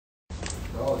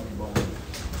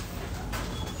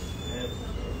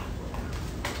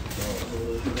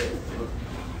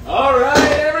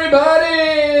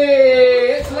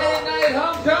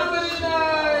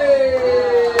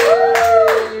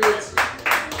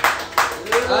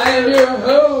I am your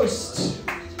host.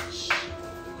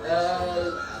 Back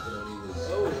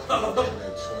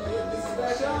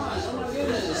on. Oh my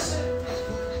goodness.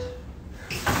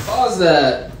 Pause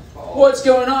that. What's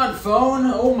going on,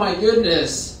 phone? Oh my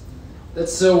goodness.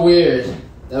 That's so weird.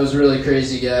 That was really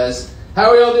crazy, guys.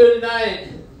 How are we all doing tonight?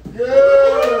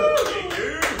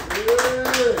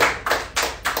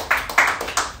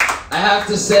 I have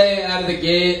to say, out of the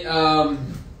gate,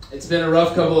 it's been a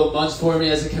rough couple of months for me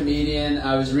as a comedian.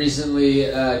 I was recently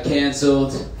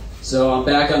canceled, so I'm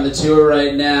back on the tour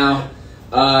right now.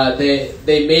 They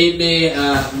made me,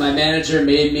 my manager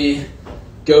made me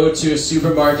go to a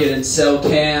supermarket and sell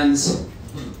cans.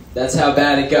 That's how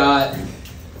bad it got.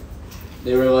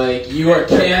 They were like, "You are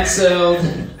canceled.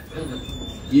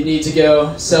 You need to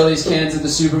go sell these cans at the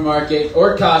supermarket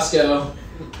or Costco,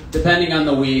 depending on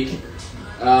the week."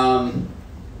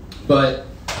 But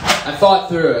I fought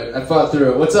through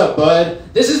it. What's up, bud?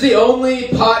 This is the only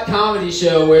pot comedy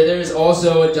show where there's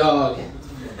also a dog.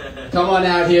 Come on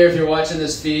out here if you're watching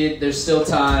this feed. There's still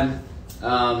time.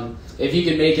 If you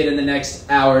can make it in the next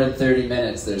hour and 30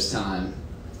 minutes, there's time.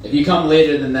 If you come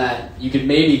later than that, you could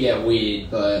maybe get weed,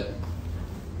 but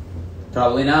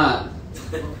probably not.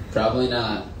 Probably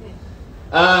not.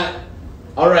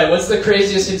 All right, what's the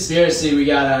craziest conspiracy we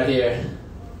got out here?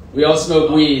 We all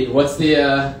smoke weed. What's the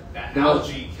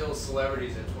algae kills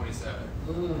celebrities at 27.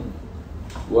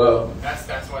 Whoa. That's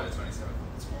why the 27.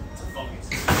 It's a fungus.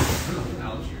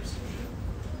 Algae or some shit.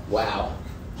 Wow.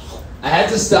 I had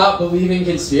to stop believing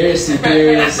conspiracy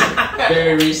theories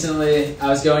very recently. I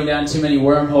was going down too many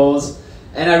wormholes,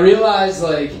 and I realized,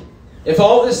 like, if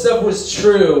all this stuff was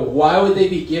true, why would they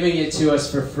be giving it to us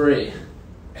for free?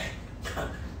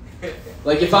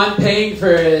 Like, if I'm paying for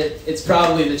it, it's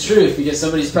probably the truth because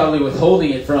somebody's probably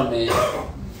withholding it from me.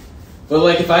 But,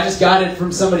 like, if I just got it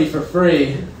from somebody for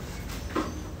free,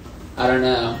 I don't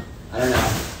know.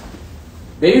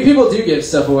 Maybe people do give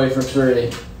stuff away for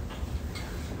free.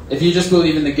 If you just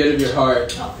believe in the good of your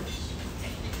heart.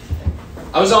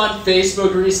 I was on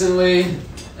Facebook recently,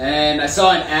 and I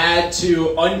saw an ad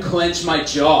to unclench my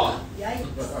jaw. Yikes.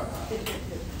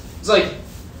 It's like,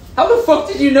 how the fuck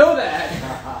did you know that?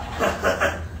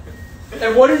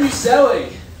 And what are you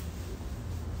selling?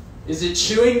 Is it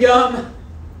chewing gum?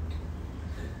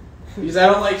 Because I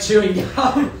don't like chewing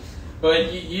gum.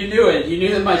 But you knew it. You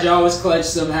knew that my jaw was clenched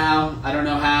somehow. I don't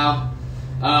know how.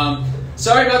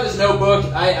 Sorry about this notebook.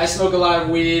 I smoke a lot of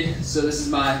weed, so this is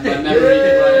my memory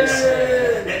device.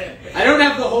 I don't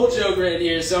have the whole joke right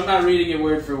here, so I'm not reading it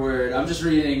word for word. I'm just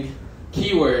reading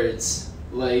keywords,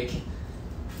 like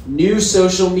new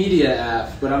social media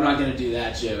app, but I'm not going to do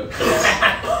that joke,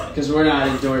 because we're not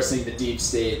endorsing the deep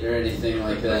state or anything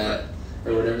like that,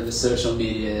 or whatever the social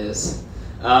media is.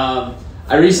 I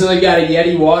recently got a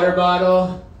Yeti water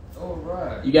bottle. Oh,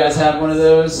 right. You guys have one of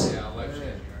those? Yeah, I like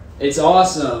it. It's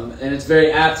awesome, and it's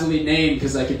very aptly named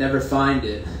because I could never find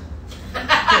it.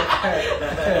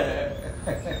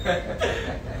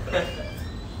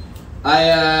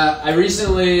 I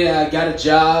recently got a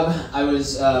job. I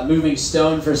was moving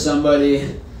stone for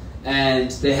somebody,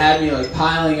 and they had me like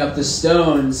piling up the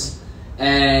stones,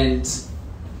 and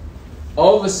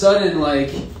all of a sudden,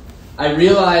 like, I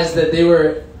realized that they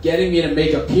were getting me to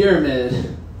make a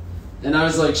pyramid, and I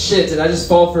was like, shit, did I just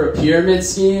fall for a pyramid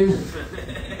scheme?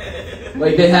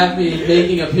 Like, they have me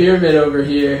making a pyramid over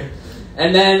here.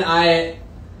 And then I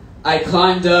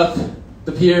climbed up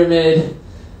the pyramid,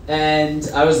 and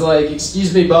I was like,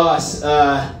 excuse me, boss,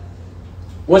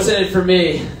 what's in it for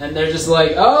me? And they're just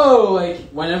like, oh, like,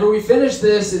 whenever we finish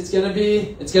this, it's gonna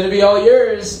be all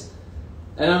yours.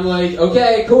 And I'm like,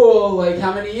 okay, cool, like,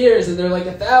 how many years? And they're like,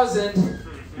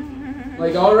 1,000.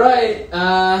 Like, all right,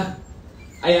 I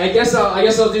guess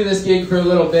I'll do this gig for a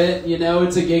little bit, you know,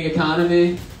 it's a gig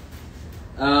economy.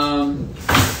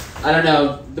 I don't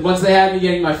know. Once they had me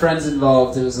getting my friends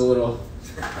involved, it was a little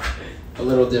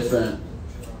different.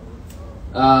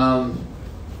 I'm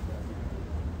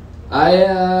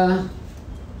gonna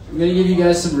give you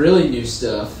guys some really new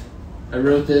stuff. I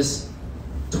wrote this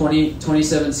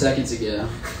 27 seconds ago.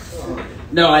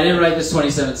 No, I didn't write this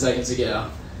 27 seconds ago.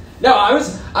 No, I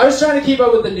was trying to keep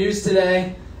up with the news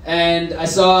today, and I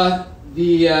saw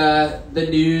the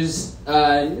news,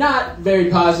 not very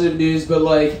positive news, but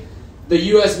like the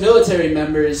U.S. military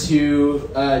members who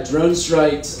drone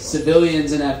striked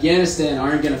civilians in Afghanistan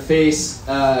aren't going to face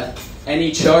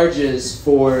any charges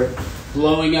for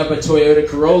blowing up a Toyota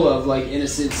Corolla of like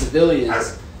innocent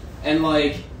civilians. And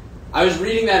like, I was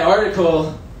reading that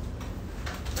article,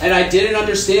 and I didn't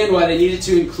understand why they needed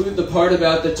to include the part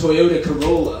about the Toyota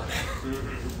Corolla.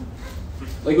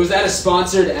 Like, was that a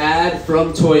sponsored ad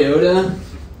from Toyota?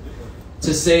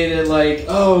 to say that like,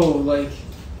 oh, like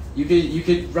you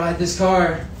could ride this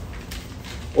car?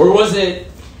 Or was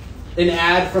it an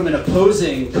ad from an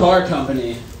opposing car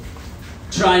company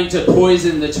trying to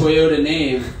poison the Toyota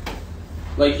name?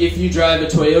 Like, if you drive a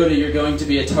Toyota, you're going to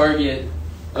be a target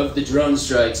of the drone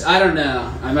strikes. I don't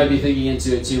know. I might be thinking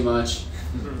into it too much.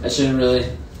 I shouldn't really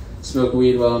smoke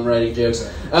weed while I'm writing jokes.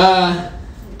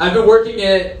 I've been working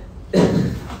at...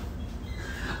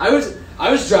 I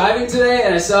was driving today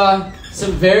and I saw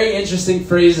some very interesting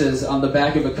phrases on the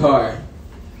back of a car.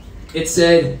 It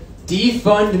said,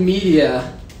 defund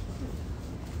media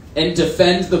and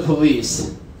defend the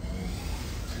police.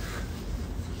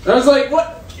 And I was like,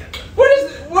 what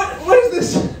is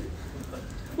this?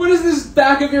 What is this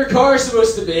back of your car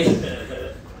supposed to be?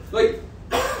 Like,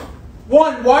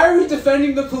 one, why are we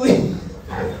defending the police?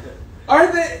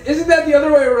 Isn't that the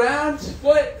other way around?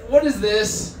 What is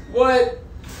this? What?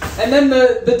 And then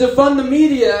the defund the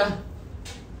media.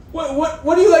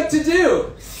 What do you like to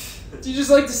do? Do you just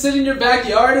like to sit in your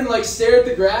backyard and like stare at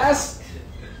the grass?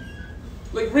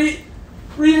 Like read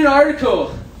an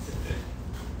article.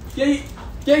 Get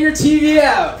your TV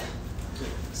out.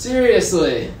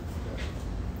 Seriously.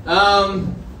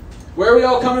 Where are we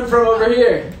all coming from over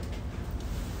here?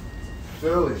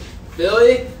 Philly.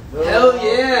 Philly? Hell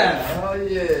yeah. Hell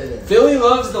yeah. Philly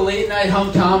loves the Late Night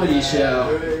Hump comedy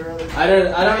show. I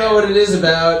don't know what it is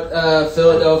about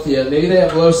Philadelphia. Maybe they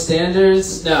have low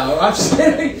standards. No, I'm just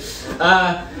kidding.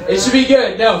 It should be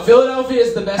good. No, Philadelphia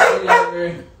is the best city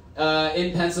ever.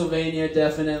 In Pennsylvania,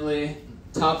 definitely.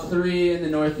 Top 3 in the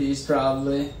Northeast,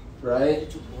 probably.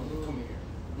 Right?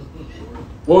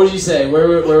 What would you say? Where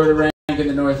would it rank in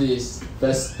the Northeast?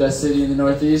 Best city in the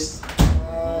Northeast?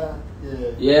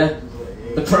 Yeah?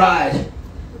 The Pride.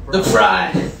 The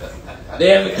Pride. They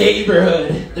have a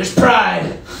neighborhood. There's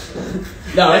pride.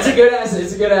 No, it's a good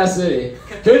ass city.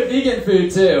 Good vegan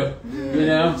food too. You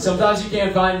know, sometimes you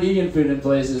can't find vegan food in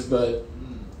places, but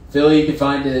Philly, you can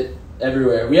find it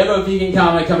everywhere. We have a vegan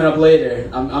comic coming up later.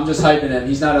 I'm just hyping him.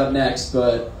 He's not up next,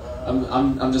 but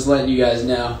I'm just letting you guys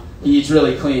know. He eats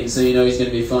really clean, so you know he's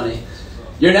gonna be funny.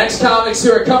 Your next comics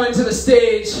who are coming to the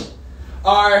stage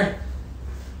are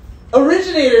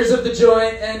originators of the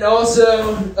joint and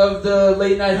also of the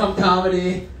Late Night Hump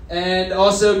comedy, and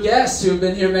also guests who have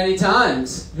been here many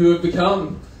times, who have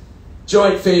become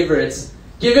joint favorites.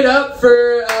 Give it up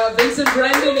for Vince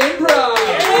Brendan Improv.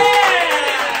 Yeah!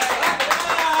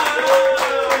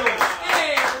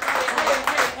 Hey,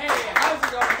 how's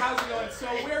it going? So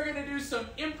we're going to do some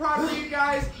improv for you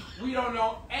guys. We don't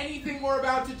know anything we're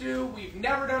about to do. We've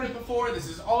never done it before. This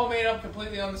is all made up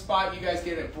completely on the spot. You guys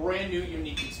get a brand new,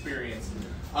 unique experience.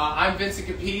 I'm Vincent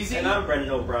Capizzi. And I'm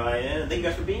Brendan O'Brien. Thank you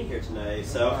guys for being here tonight.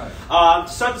 So, to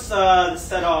start this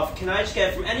set off, can I just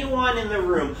get from anyone in the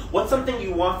room, what's something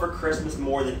you want for Christmas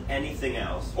more than anything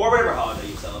else? Or whatever holiday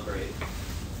you celebrate.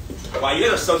 Wow, you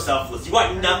guys are so selfless. You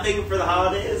want nothing for the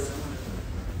holidays?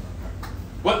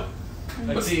 What?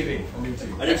 A TV. A new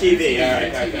TV.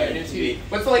 A new TV.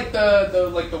 What's like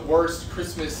the worst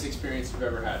Christmas experience you've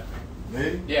ever had?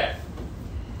 Me? Yeah.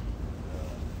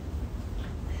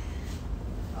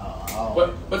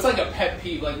 Oh. What's like a pet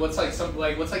peeve? Like what's like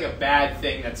a bad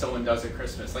thing that someone does at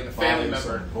Christmas? Like a family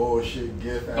member. Some bullshit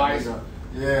gift. Buys-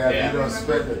 You don't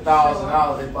spend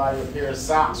 $1,000, they buy you a pair of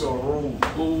socks or a room.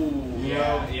 Ooh,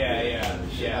 yeah.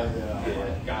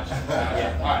 Gotcha.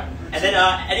 Yeah. All right. And then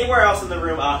anywhere else in the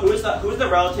room, who's the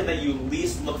relative that you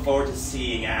least look forward to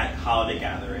seeing at holiday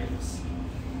gatherings?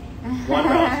 One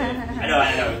relative. I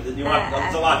know.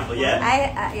 There's a lot of people. Yeah.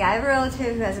 I have a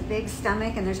relative who has a big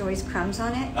stomach and there's always crumbs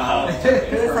on it.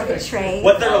 It's like a tray.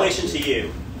 What's their relation to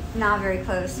you? Not very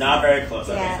close. Not very close.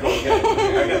 Okay, Yeah. cool. Good.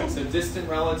 Very good. So distant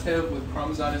relative with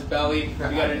crumbs on his belly.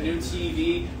 We got a new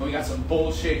TV and we got some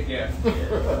bullshit gift. All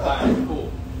right,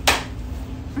 cool.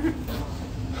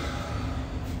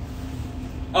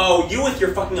 Oh, you with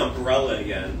your fucking umbrella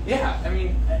again. Yeah, I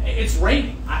mean, it's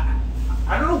raining. I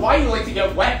don't know why you like to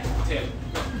get wet, Tim.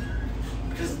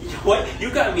 Because what?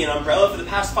 You got me an umbrella for the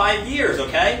past 5 years,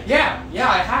 okay? Yeah,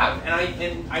 I have,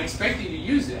 and I expect you to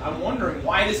use it. I'm wondering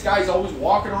why this guy's always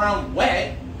walking around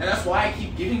wet, and that's why I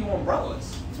keep giving you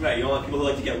umbrellas. Right, you don't like people who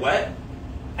like to get wet?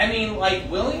 I mean, like,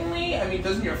 willingly? I mean,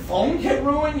 doesn't your phone get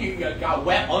ruined? You got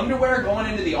wet underwear going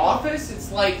into the office?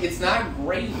 It's like, it's not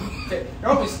great. You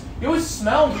always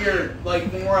smell weird,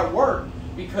 like, when we're at work,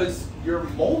 because you're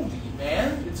moldy,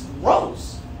 man. It's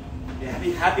gross. Yeah,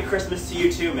 happy Christmas to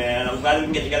you too, man. I'm glad we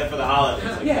can get together for the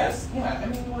holidays. Yes, yeah. I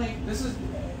mean, like, this is...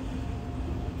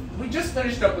 We just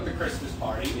finished up with the Christmas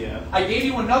party. Yeah. I gave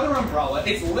you another umbrella.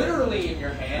 It's literally in your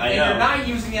hand, I and know. you're not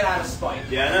using it out of spite.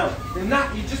 Yeah, I know. You're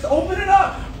not. You just open it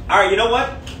up. All right, you know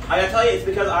what? I gotta tell you, it's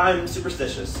because I'm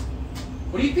superstitious.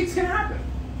 What do you think's gonna happen?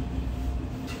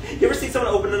 You ever see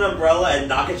someone open an umbrella and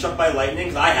not get struck by lightning?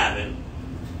 Because I haven't.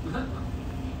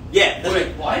 Yeah.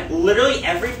 Wait, what? Literally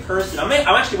every person. I'm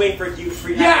actually waiting for you to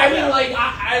free. Yeah, I mean, like,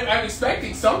 I'm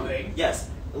expecting something. Yes.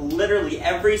 Literally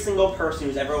every single person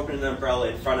who's ever opened an umbrella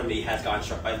in front of me has gotten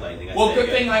struck by lightning. Well, good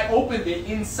thing I opened it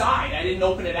inside. I didn't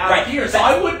open it out here, so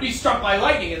I wouldn't be struck by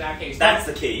lightning in that case. That's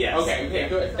the key, yes. Okay,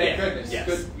 good. Thank goodness. Yes.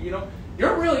 Good. You know,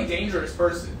 you're a really dangerous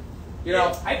person. You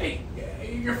know, I think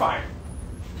you're fired.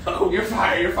 Oh. You're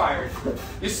fired. You're fired.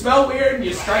 You smell weird and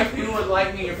you strike me with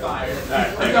lightning. You're fired. All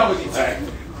right, I'm done with you, sir.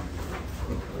 Right.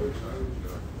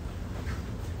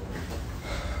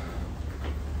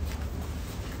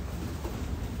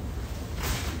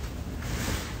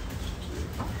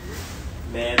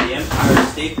 Man, the Empire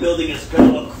State Building is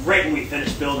going to look great when we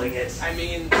finish building it. I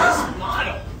mean, this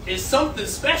model is something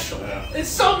special. Yeah. It's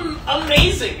something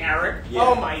amazing, Eric. Yeah.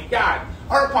 Oh my God.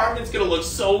 Our apartment's going to look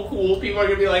so cool. People are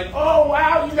going to be like, oh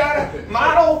wow, you got a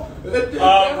model?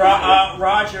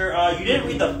 Roger, you didn't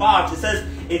read the box. It says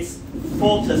it's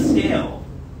full to scale.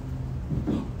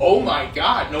 Oh my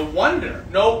God, no wonder.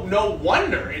 No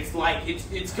wonder. It's like,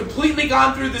 it's completely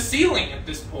gone through the ceiling at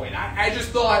this point. I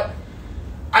just thought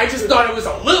it was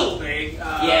a little big.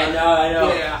 Yeah, no, I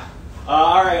know. Yeah.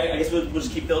 All right, I guess we'll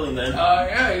just keep building then.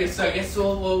 Yeah, I guess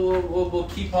we'll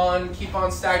keep on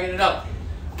stacking it up.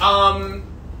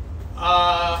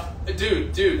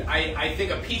 Dude, I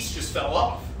think a piece just fell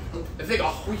off. I think a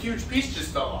huge piece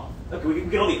just fell off. Look, we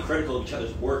can only be critical of each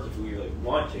other's work if we really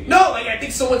want to. No, like I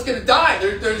think someone's gonna die.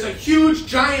 There's a huge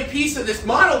giant piece of this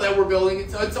model that we're building.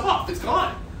 It's off. It's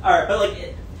gone. All right, but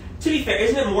like. To be fair,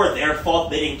 isn't it more their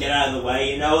fault they didn't get out of the way?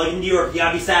 You know, like in New York, you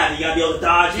gotta be savvy, you gotta be able to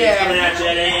dodge things coming at you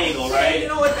at an angle, right? Yeah, you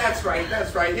know what? That's right.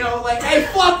 You know, like, hey,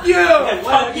 fuck you!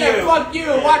 Fuck you!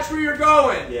 Yeah. Watch where you're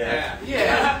going! Yeah.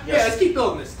 Let's keep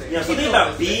building this thing. You know, something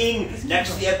about being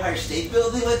next to the Empire State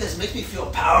Building like this makes me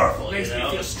feel powerful, Makes you me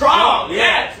know? feel strong!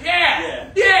 Yeah.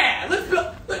 Let's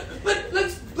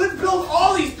build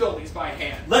all these buildings by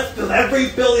hand. Let's build every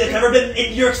building that's ever been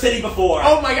in New York City before.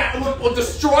 Oh my God, we'll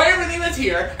destroy everything that's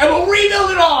here, and we'll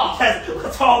rebuild it all! Yes,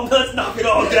 let's knock it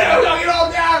all down! Knock it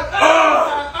all down!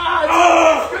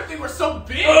 It's a good thing we're so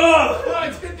big!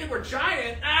 It's a good thing we're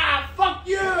giant! Fuck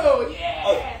you!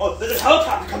 Yeah! Oh, there's a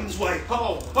helicopter coming this way! Quick,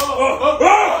 climb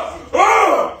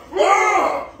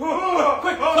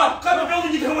the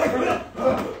building, you get away from it!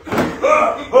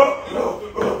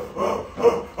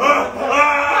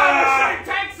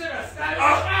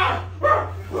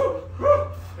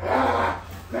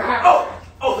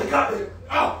 Oh, they got me!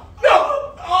 Oh,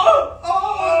 no!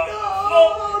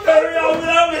 Oh, carry on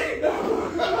without me!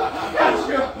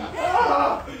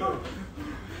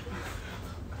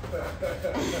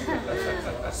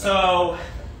 So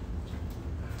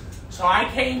I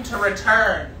came to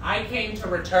return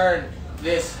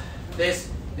this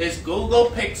Google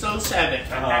Pixel 7.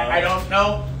 I don't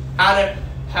know how to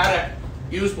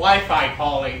use Wi-Fi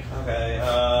calling. Okay,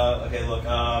 look,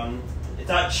 it's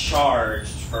not charged,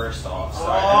 first off, so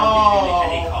I don't think you can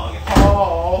make any calling it.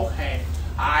 Oh, okay.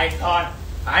 I thought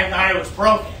it was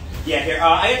broken. Yeah, here,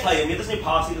 I gotta tell you, we have this new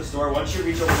policy at the store. Once you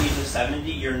reach over the age of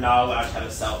 70, you're not allowed to have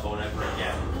a cell phone ever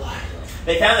again. What?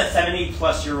 They found that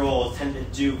 70-plus-year-olds tend to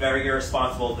do very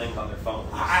irresponsible things on their phones.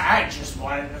 I just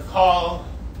wanted to call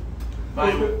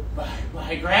my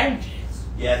grandkids.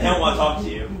 Yeah, they don't want to talk to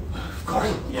you. Of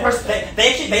course.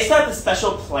 They set up a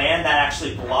special plan that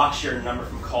actually blocks your number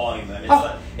from calling them.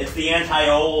 It's the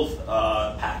anti-old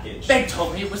package. They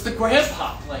told me it was the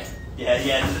grandpa plan.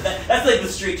 Yeah, that's like the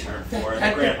street term for it,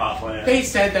 the grandpa plan. They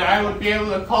said that I would be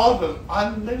able to call them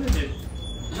unlimited.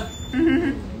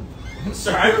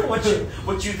 Sir, I don't know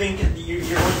what you think you're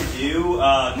going to do.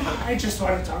 I just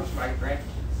want to talk to my grandkids.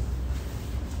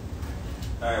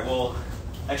 Alright, well,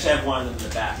 actually I have one of them in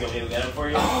the back. You want me to get them for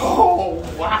you? Oh,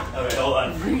 wow. Okay, hold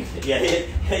on. Yeah.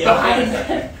 Behind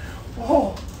there.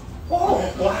 Oh,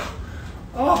 wow.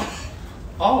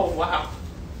 Oh, wow.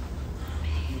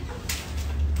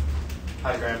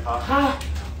 Hi, Grandpa.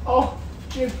 Oh,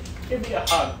 give me a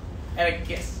hug and a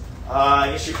kiss.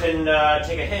 I guess you couldn't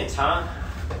take a hint, huh?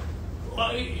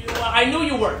 Well, I knew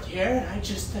you worked here. I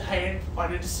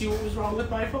wanted to see what was wrong with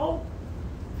my phone.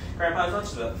 Grandpa, it's not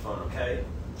just about the phone, okay?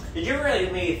 Did you really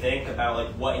maybe think about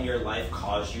like what in your life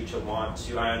caused you to want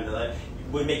to,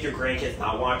 would make your grandkids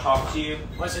not want to talk to you?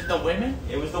 Was it the women?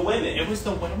 It was the women. It was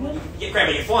the women? Yeah,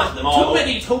 Grandpa, you flaunted them all.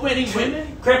 Too many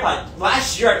women? Grandpa,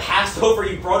 last year I passed over,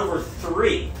 you brought over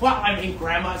 3. Well, I mean,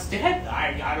 Grandma's dead.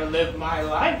 I gotta live my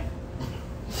life.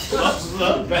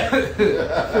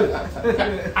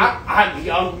 I'm a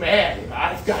young man.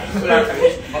 I've got to put out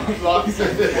these gloves.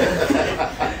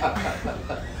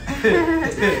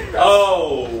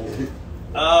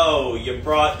 Oh, you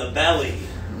brought the belly.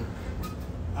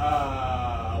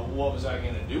 What was I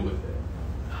gonna do with it?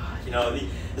 You know,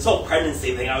 this whole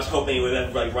pregnancy thing, I was hoping it would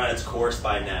have like run its course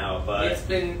by now, but It's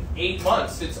been 8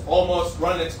 months. It's almost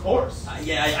run its course.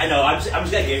 yeah, I know. I'm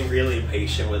just getting really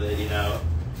impatient with it, you know.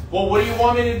 Well, what do you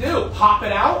want me to do? Pop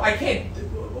it out? I can't.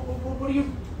 What are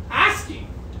you asking?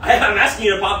 I'm asking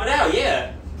you to pop it out,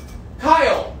 yeah.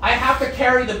 Kyle, I have to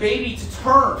carry the baby to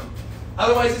term.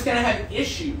 Otherwise, it's gonna have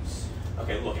issues.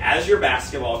 Okay, look, as your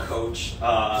basketball coach,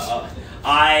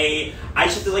 I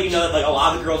just have to let you know that like a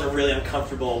lot of the girls are really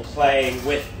uncomfortable playing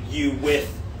with you with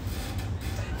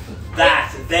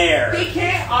that there. They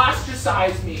can't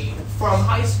ostracize me from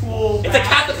high school. It's a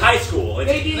Catholic high school.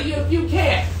 You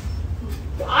can't.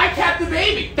 I kept the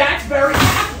baby. That's very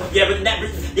Catholic. Yeah, but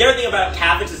the other thing about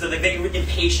Catholics is that they get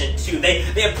impatient too.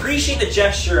 They appreciate the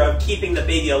gesture of keeping the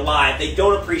baby alive. They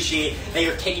don't appreciate that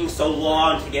you're taking so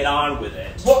long to get on with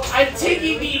it. Well, I'm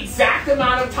taking the exact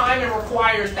amount of time it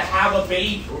requires to have a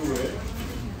baby.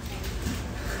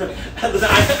 Listen,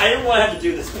 I didn't want to have to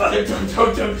do this, but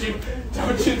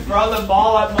Don't you throw the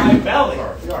ball at my belly.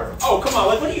 oh come on,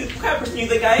 like what kind of person do you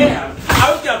think I am?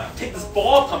 I was gonna take this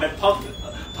ball pump and pump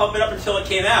it up until it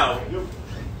came out. You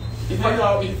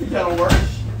think that'll work?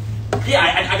 Yeah,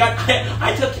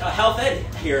 I took health ed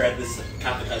here at this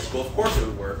Catholic high school. Of course it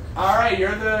would work. All right,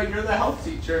 you're the health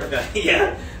teacher. Okay,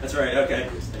 yeah, that's right. Okay.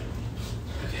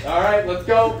 All right, let's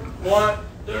go. One.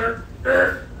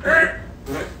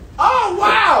 Oh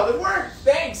wow, it worked.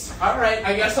 Thanks. All right,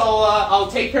 I guess I'll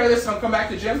take care of this and I'll come back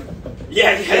to gym.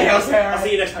 Yeah. Okay, I'll all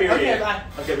see you next period. Okay, bye.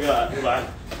 Okay, goodbye.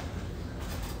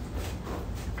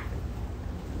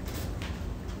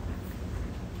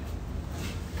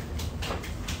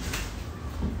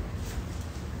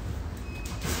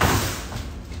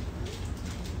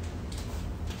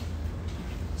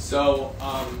 So,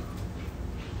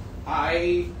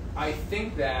 I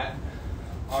think that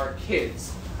our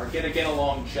kids are gonna get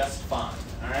along just fine.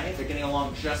 All right, they're getting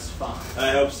along just fine.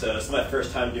 I hope so. It's my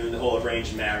first time doing the whole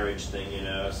arranged marriage thing, you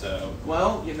know. So.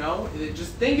 Well,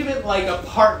 just think of it like a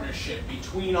partnership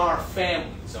between our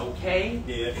families, okay?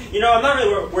 Yeah. You know, I'm not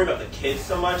really worried about the kids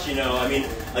so much. You know, I mean,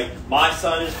 like my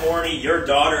son is horny, your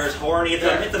daughter is horny.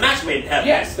 It's a match made in heaven.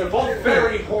 Yes, they're both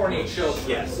very horny children.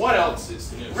 Yes. What else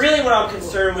is new? Really, what I'm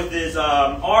concerned with is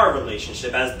our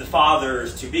relationship as the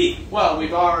fathers to be. Well,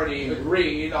 we've already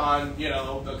agreed on,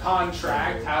 the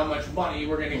contract, how much money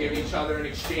we're going to give each other in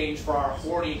exchange for our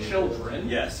horny children.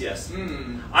 Yes.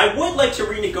 I would like to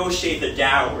renegotiate the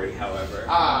dowry, however.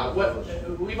 Well,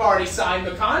 we've already signed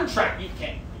the contract. You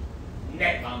can't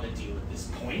net on the deal at this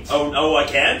point. Oh, no, I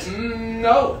can't?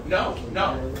 No.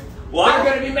 Well, They're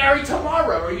going to be married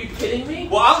tomorrow. Are you kidding me?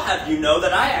 Well, I'll have you know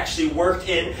that I actually worked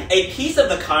in a piece of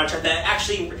the contract that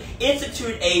actually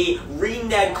instituted a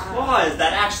renege clause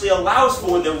that actually allows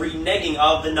for the reneging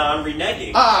of the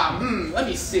non-reneging. Let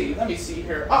me see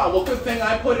here. Well, good thing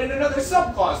I put in another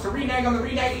subclause to renege on the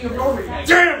reneging of your reneging.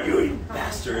 Damn you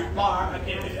bastard!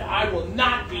 I will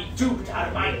not be duped out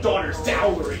of my daughter's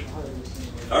dowry.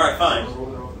 Alright, fine.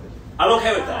 I'm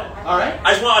okay with that. Alright?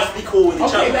 I just want us to be cool with each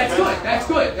other. Okay, that's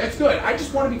good. I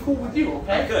just want to be cool with you,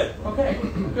 okay? Good. Okay,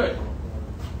 good.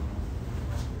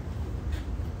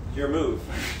 Your move.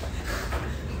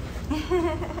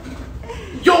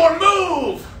 Your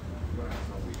move!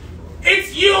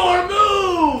 It's your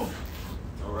move!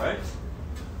 Alright.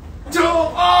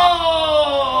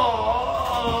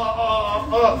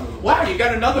 Wow, you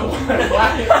got another one.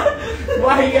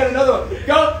 Wow, you got another one.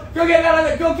 Go get that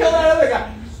other, go kill that other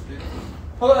guy.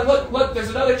 Hold on, look, there's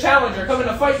another challenger coming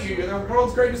to fight you. You're the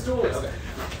world's greatest duelist.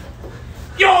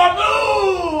 Your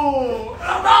move!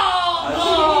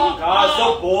 God, it's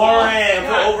so boring. I'm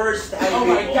so overstabbing. Oh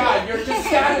my God, you're just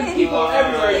stabbing people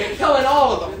everywhere. You're killing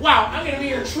all of them. Wow, I'm gonna be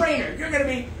your trainer.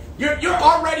 You're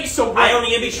already so great. I don't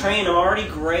need to be trained. I'm already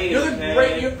great.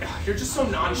 You're just so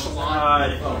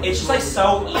nonchalant. God, it's just like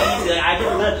so easy. Like, I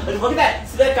can look at that.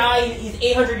 See that guy? He's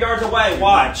 800 yards away.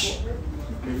 Watch.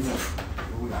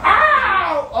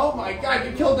 Ow! Oh my God,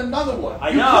 you killed another one.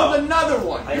 I know. You killed another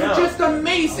one. You're just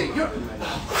amazing.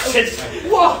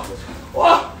 Whoa!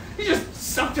 You just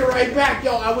sucked it right back.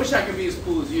 Yo, I wish I could be as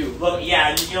cool as you. Look,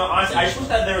 yeah, honestly, I just wish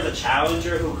that there was a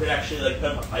challenger who could actually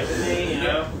put up a fight with me,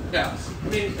 Yeah. I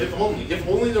mean, if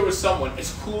only there was someone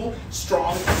as cool,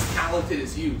 strong, as talented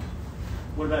as you.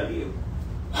 What about you?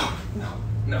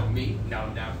 No, me?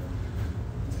 No.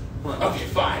 Okay,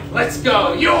 fine. Let's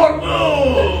go. Your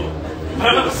move! I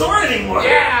don't have a sword anymore.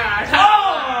 Yeah!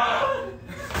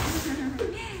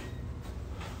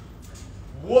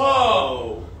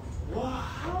 Whoa!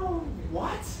 Wow.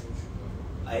 What?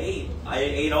 I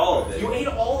ate all of it. You ate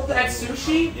all of that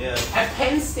sushi? Yeah. At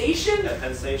Penn Station? At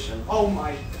Penn Station. Oh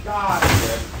my god.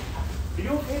 Yeah. Are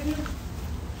you okay, dude?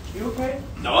 You okay?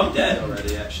 No, I'm dead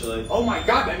already, actually. Oh my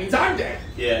god, that means I'm dead.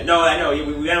 Yeah, no, I know.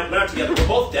 We're not together. We're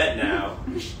both dead now.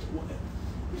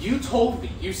 You told me,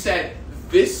 you said,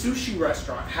 this sushi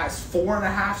restaurant has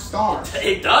 4.5 stars.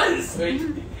 It does.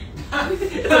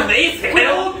 It's amazing. We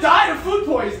all died of food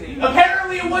poisoning.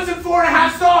 Apparently it wasn't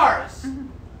 4.5 stars.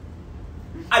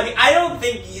 I mean, I don't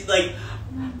think, like,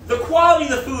 the quality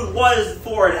of the food was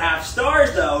 4.5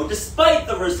 stars, though, despite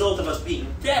the result of us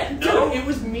being dead, no? Dude, it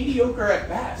was mediocre at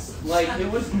best. Like, it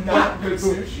was not good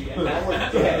sushi, and now we're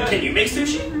dead. Can you make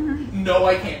sushi? No,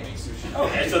 I can't make sushi.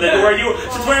 Okay, so then where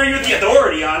are you the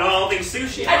authority on all things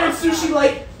sushi? I made sushi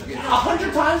like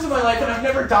 100 times in my life, and I've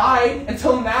never died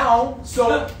until now.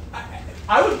 So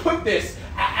I would put this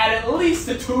at least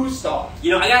a 2 star.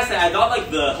 You know, I gotta say, I thought like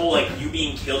the whole like you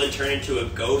being killed and turned into a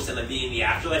ghost and like being in the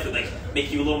afterlife would like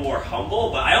make you a little more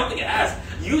humble, but I don't think it has.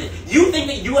 You think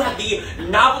that you have the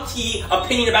novelty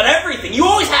opinion about everything. You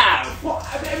always have. Well,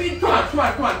 I mean, come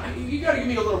on. You gotta give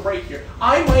me a little break here.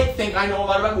 I might think I know a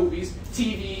lot about movies,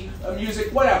 TV,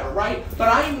 music, whatever, right? But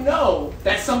I know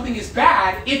that something is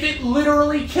bad if it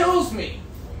literally kills me.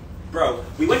 Bro,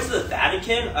 we went to the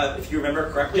Vatican, if you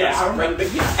remember correctly. Yeah, I remember.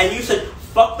 And you said,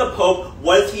 fuck the Pope,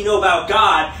 what does he know about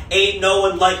God? Ain't no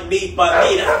one like me but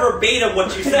me. That's verbatim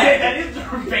what you said. That is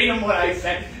verbatim what I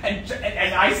said.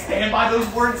 And I stand by those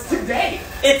words today.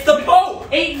 It's the Pope!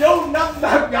 Ain't nothing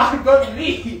about God but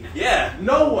me. Yeah.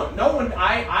 No one.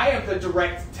 I have the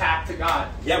direct tap to God.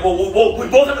 Yeah, well, we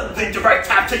both have the direct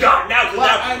tap to God now,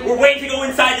 because we're waiting to go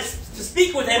inside to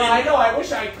speak with him. Well, I know, I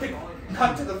wish I could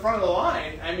cut to the front of the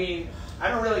line. I mean, I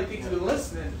don't really think you've been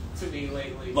listening to me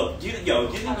lately. Look, do you think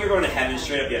you're going to heaven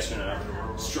straight up, yes or no?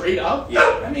 Straight up?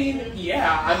 Yeah. I mean,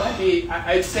 yeah, I might be.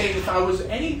 I'd say if I was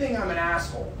anything, I'm an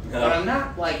asshole. But I'm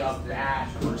not like a bad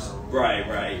person.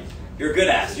 Right. You're a good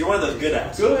ass. You're one of those good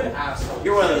assholes. Good asshole.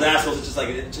 You're one of those assholes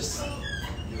that's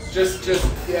just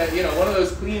yeah, you know, one of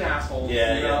those clean assholes.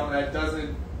 Yeah, you know, that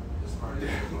doesn't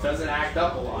act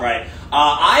up a lot. Right.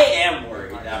 I am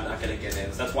worried that I'm not going to get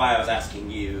in. So that's why I was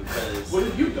asking you. Cause, What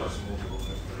have you done?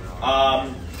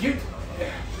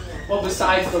 Well,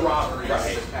 besides the robberies.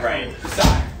 Right.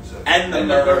 Besides. And the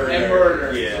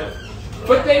murder. Yeah.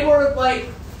 But they were like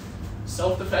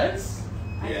self-defense.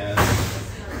 Yeah.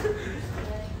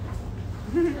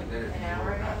 You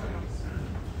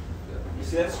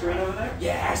see that screen over there?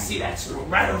 Yeah, I see that screen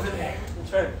right over there.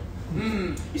 That's right.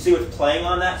 You see what's playing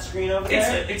on that screen over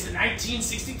there? It's a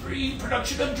 1963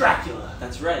 production of Dracula.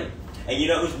 That's right. And you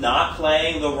know who's not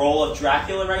playing the role of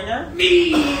Dracula right now? Me!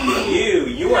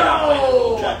 You are not playing the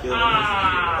role of Dracula.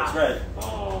 That's right.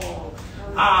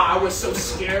 I was so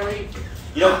scary.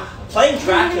 You know, playing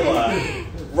Dracula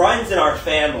runs in our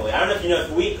family. I don't know if you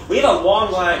know, we have a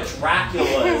long line of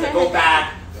Draculas that go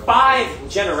back 5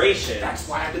 generations. That's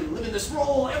why I've been living this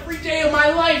role every day of my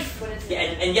life. Yeah,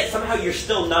 and yet somehow you're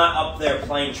still not up there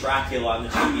playing Dracula on the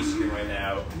TV screen right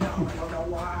now. No, I don't know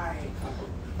why.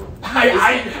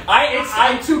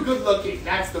 I'm too good looking.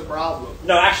 That's the problem.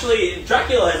 No, actually,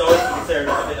 Dracula has always been considered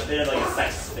a bit of like a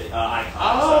sex icon.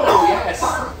 Oh, yes.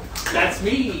 That's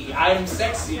me. I'm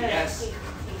sexy, yes.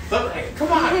 But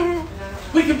come on.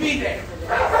 We can be there.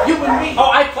 You and me.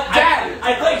 Oh, Dad.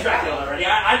 I played Dracula already.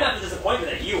 I'm not the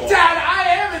disappointment that you are. Dad, I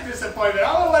am a disappointment.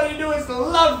 All I want to do is to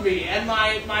love me, and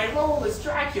my role is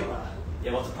Dracula.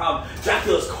 Yeah, what's the problem?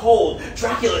 Dracula's cold.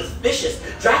 Dracula is vicious.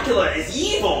 Dracula is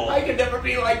evil. I could never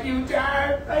be like you,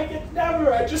 Dad. I could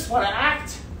never. I just want to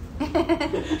act.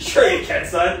 Sure you can,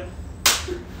 son.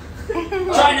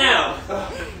 Try now.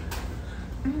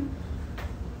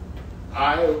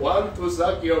 I want to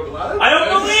suck your blood. I don't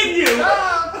believe you.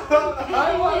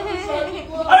 I want to suck your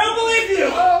blood. I don't believe you.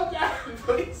 Oh, Dad,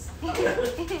 please.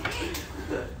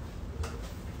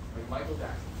 Like Michael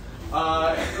Jackson.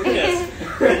 Yes.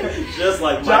 Just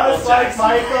like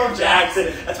Michael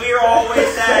Jackson. That's what you're always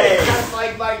saying. Just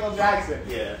like Michael Jackson.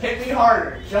 Yeah. Hit me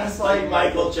harder. Just like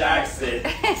Michael Jackson.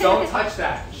 Don't touch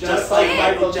that. Just like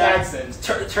Michael Jackson.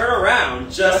 Turn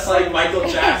around. Just like Michael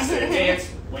Jackson. Dance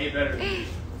way better.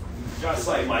 Just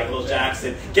like Michael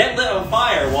Jackson. Get lit on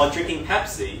fire while drinking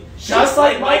Pepsi. Just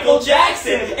like Michael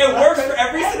Jackson. It works for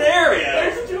every scenario.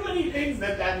 There's too many things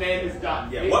that man has done.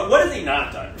 Yeah. What has he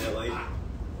not done, really?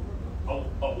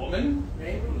 A woman,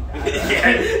 maybe?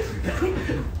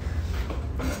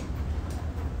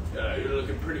 Yeah. You're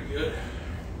looking pretty good.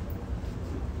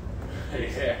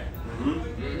 Yeah.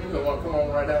 Mm-hmm. Come on,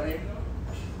 right down here.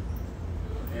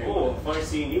 Oh, funny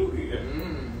seeing you here.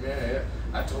 Yeah.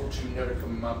 I told you never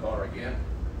come in my bar again.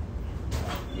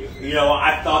 You know,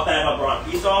 I thought that if I brought a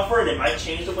peace offer, it might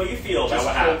change the way you feel about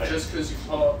what happened. Just because you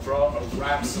brought a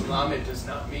wrapped salami does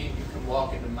not mean you can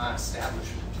walk into my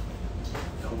establishment.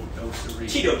 No, siree.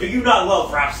 Tito, do you not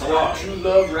love wrapped salami? I do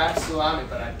love wrapped salami,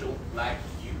 but I don't like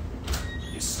you.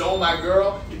 You stole my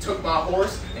girl, you took my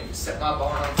horse, and you set my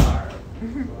barn on fire.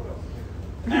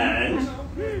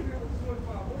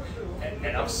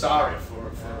 And I'm sorry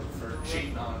for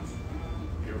cheating on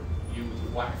your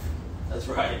wife. that's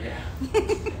right. Yeah.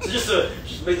 So just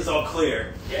to make this all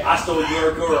clear, Yeah. I stole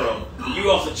your girl.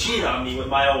 You also cheated on me with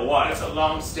my old wife. That's a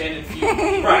long-standing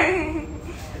feud. Right.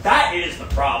 That is the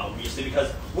problem, you see,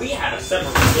 because we had a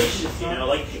separate relationship, you know,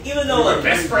 like, even though, like,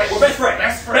 best friends. We're best friends.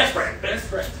 Best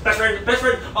friends. Best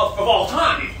friend of all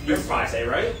time, you would probably say,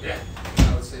 right? Yeah,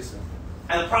 I would say so.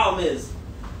 And the problem is,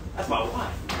 that's my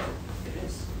wife. It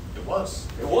is. It was.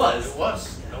 It was. It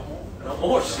was. No more. No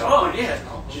more, she's gone, yeah.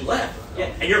 She left. Yeah.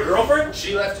 And your girlfriend?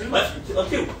 She left too. Left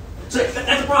too. So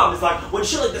that's the problem, it's like, when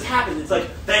shit like this happens, it's like,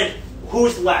 then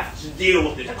who's left to deal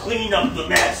with it, to clean up the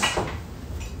mess?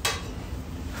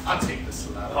 I'll take this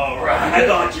salami. Alright, I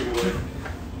thought you would.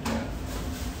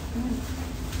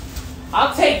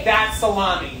 I'll take that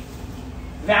salami.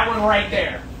 That one right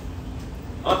there.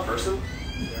 A person?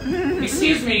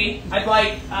 Excuse me, I'd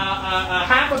like a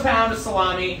half a pound of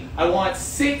salami. I want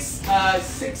six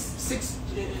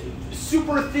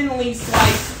super thinly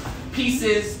sliced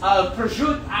pieces of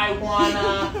prosciutto. I want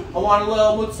a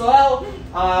little mozzarella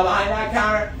behind that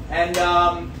counter, and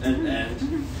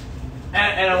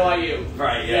I want you.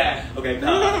 Right, yeah. Okay.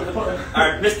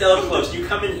 Alright, Miss Delaclose, you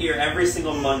come in here every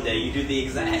single Monday. You do you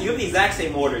have the exact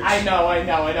same orders. I know, and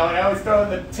I always throw in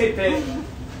the tidbit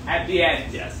at the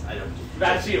end. Yes, I know.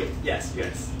 That's you. Yes. You're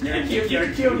a cutie. You're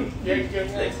a cutie.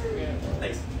 Thanks. Yeah.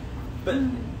 Thanks. But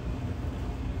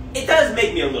it does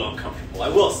make me a little uncomfortable, I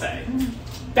will say.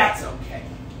 That's okay.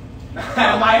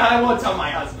 I won't tell my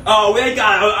husband. Oh, wait,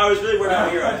 God, I was really worried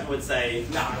about your husband would say.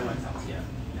 No, I won't tell him.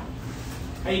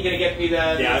 Yeah. Are you gonna get me the?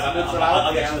 I'll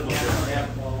get you the book.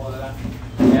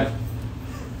 Yeah.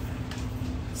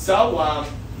 So,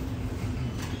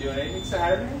 you doing anything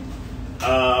Saturday?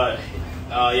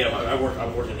 Yeah,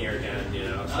 I'm working here again, you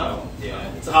know, so,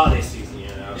 yeah. It's a holiday season, you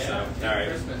know, so, alright.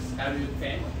 Christmas. How do you do the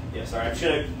family? Yeah, sorry, I'm just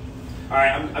gonna,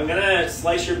 alright, I'm gonna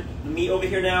slice your meat over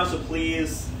here now, so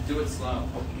please. Do it slow.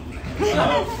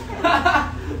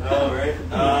 Alright,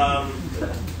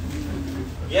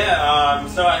 yeah,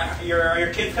 so are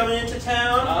your kids coming into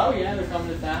town? Oh, yeah, they're coming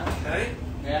to town. Okay.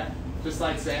 Yeah, just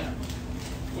like Santa.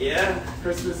 Yeah.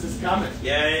 Christmas is coming.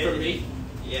 Yeah. For me.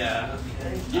 Yeah,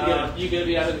 okay. You gonna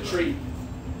be out of the tree.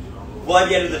 Will I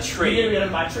be out of the tree? You gonna be out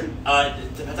of my tree.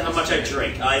 Depends on how much I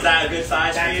drink. Is that a good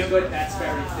size for you? Good. That's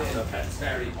very thin. Okay. It's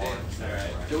very thin.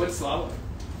 Alright. Do it slower.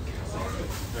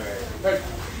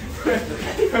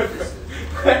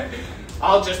 Alright.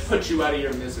 I'll just put you out of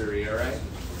your misery, all right?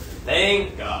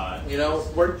 Thank God. You know,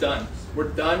 we're done. We're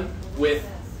done with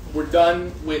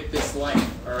this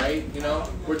life, all right? You know,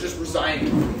 we're just resigning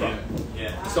from it.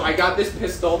 Yeah. So I got this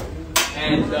pistol,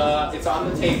 and it's on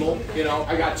the table. You know,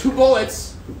 I got 2 bullets.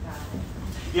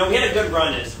 You know, we had a good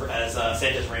run as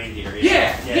Santa's reindeer.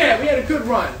 Yeah, we had a good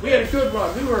run. We were,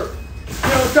 you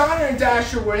know, Donner and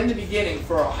Dasher were in the beginning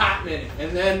for a hot minute,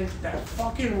 and then that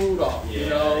fucking Rudolph. You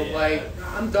know, like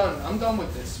I'm done. I'm done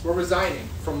with this. We're resigning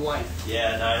from life.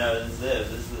 Yeah, no, this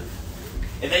is it.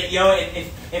 If they, you know,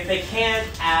 if they can't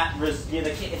if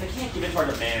they can't give in to our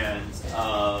demands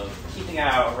of keeping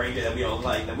out a reindeer that we don't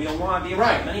like, then we don't want to be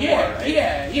around them anymore, right?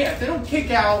 Yeah. If they don't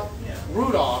kick out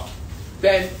Rudolph,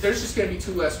 then there's just gonna be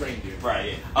 2 less reindeer.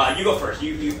 Right. You go first.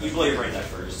 You blow your brains out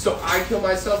first. So I kill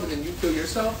myself and then you kill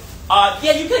yourself?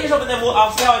 Yeah, you kill yourself and then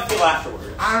I'll see how I feel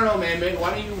afterwards. I don't know, man.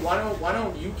 Why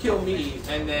don't you kill me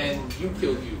and then you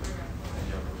kill you?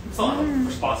 It's a lot of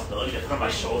responsibility to put on my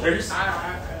shoulders.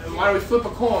 Why don't we flip a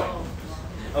coin?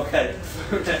 Okay.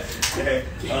 Okay.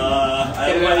 I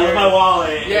have my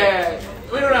wallet. Yeah.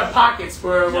 We don't have pockets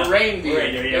for reindeer.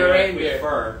 Reindeer.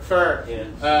 Fur.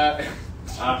 Yeah.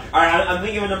 Alright, I'm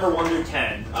thinking of a number 1 through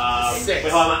 10. 6.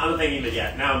 Wait, hold on, I'm not thinking of it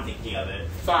yet. Now I'm thinking of it.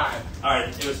 5. Alright,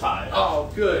 it was 5. Oh,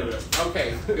 good.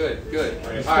 Okay, good.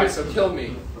 Alright, so kill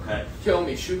me. Okay. Kill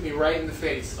me. Shoot me right in the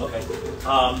face. Okay.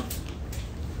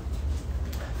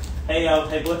 Hey,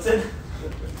 Blitzen?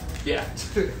 Yeah.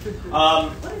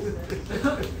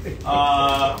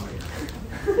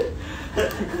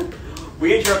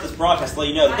 We interrupt this broadcast to let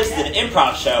you know that this is an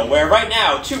improv show where right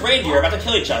now 2 reindeer are about to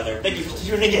kill each other. Thank you for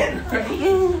tuning in.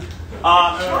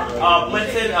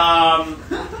 Blitzen,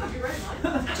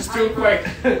 just do it quick.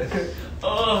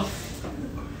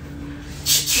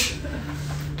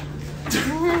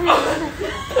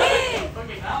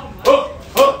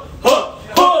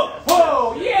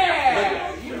 Whoa,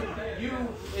 yeah!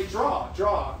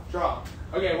 Draw.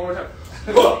 Okay, one more time.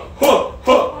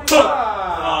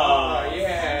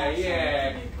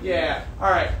 Yeah. All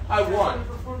right, I won.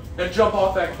 Now jump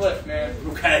off that cliff, man.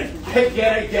 Okay.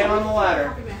 Get on the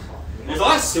ladder. There's a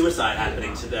lot of suicide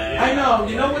happening today. I know.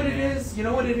 You know what it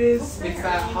is? It's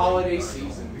that holiday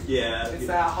season. Yeah. It's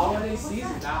that holiday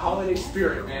season, that holiday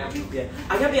spirit, man. Yeah.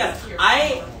 I gotta be honest.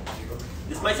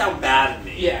 This might sound bad to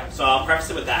me. Yeah. So I'll preface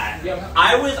it with that. Yep.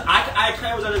 I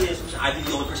kind of was under the assumption I'd be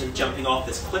the only person jumping off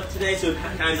this cliff today, so it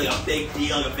kind of like a big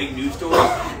deal, like a big news story.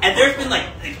 And there's been like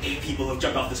 8 people who've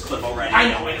jumped off this cliff already. I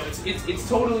know. It's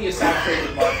totally a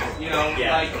saturated market, you know?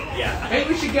 Yeah. Maybe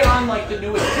we should get on like the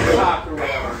newest TikTok or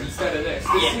whatever instead of this.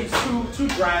 This seems too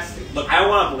drastic. Look, I don't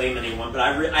want to blame anyone, but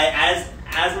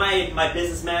as my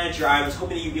business manager, I was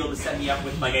hoping that you'd be able to set me up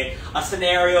with like a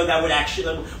scenario that would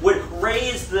actually would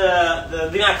raise the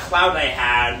amount of clout I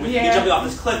had with me jumping off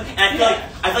this cliff. And I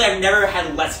feel like I've never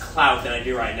had less clout than I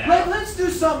do right now. Let's do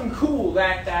something cool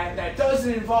that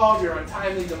doesn't involve your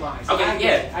untimely demise. Okay,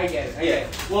 I get it.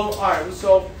 Well, all right.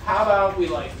 So how about we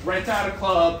like rent out a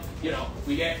club? You know,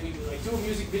 we like do a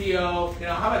music video. You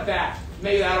know, how about that?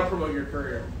 Maybe that'll promote your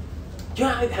career. Do you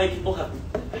know how many people have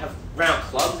round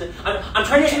clubs? I'm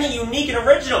trying to do something unique and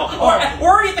original. Or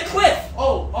already at the cliff.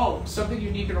 Oh, something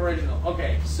unique and original.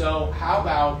 Okay, so how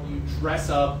about you dress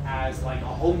up as like a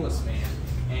homeless man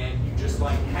and you just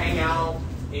like hang out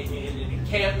in an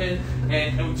encampment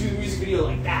and we do the music video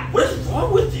like that. What is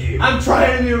wrong with you? I'm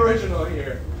trying to be original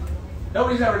here.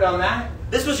 Nobody's ever done that.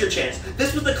 This was your chance.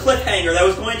 This was the cliffhanger that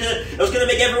was going to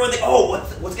make everyone think, oh,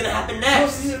 what's going to happen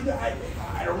next?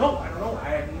 I don't know. I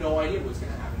have no idea what's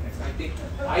going to happen next.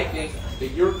 I think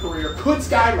that your career could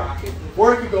skyrocket,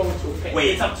 or it could go into a pit.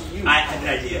 Wait, it's up to you. I have an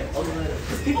idea. Okay.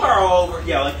 Because people are all over,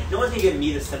 like, no one's going to give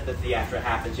me the sympathy after it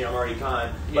happens. I'm already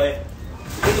gone. But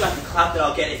think about the clout that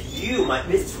I'll get if you, my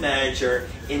business manager,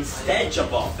 instead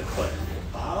jump off the cliff.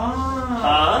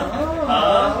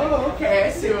 Okay,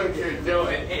 I see what you're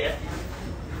doing here.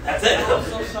 That's it. I'm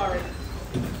so sorry.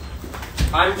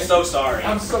 I'm so sorry.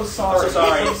 I'm so sorry.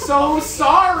 I'm so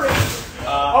sorry.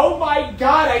 Oh my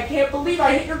God, I can't believe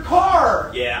I hit your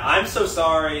car. Yeah, I'm so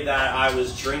sorry that I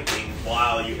was drinking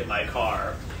while you hit my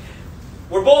car.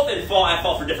 We're both at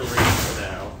fault for different reasons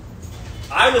now.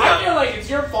 I feel like it's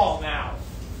your fault now.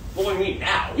 What do you mean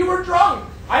now? You were drunk.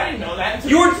 I didn't know that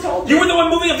until you were the one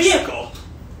moving a vehicle.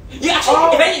 Yeah,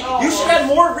 actually, if anything, you should have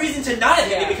more reason to not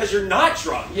hit me because you're not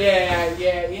drunk. Yeah.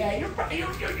 You're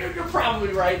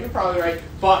probably right.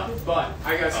 But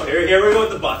I got something. Here we go with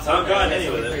the buts. I'm going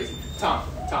anyway with it. Tom,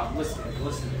 listen to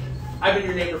me. I've been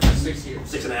your neighbor for 6 years.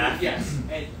 6.5. Yes,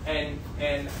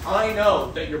 and I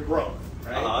know that you're broke.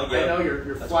 Right? Yeah. I know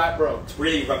you're flat broke. It's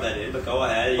weird that you rub that in, but go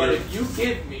ahead. But if you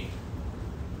give me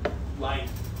like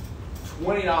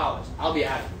 $20, I'll be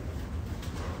out of here.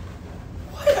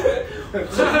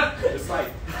 It's like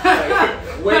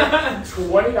wait,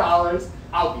 $20,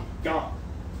 I'll be gone.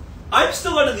 I'm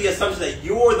still under the assumption that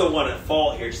you're the one at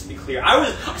fault here, just to be clear. I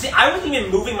wasn't even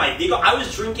moving my vehicle. I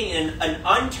was drinking in an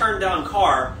unturned down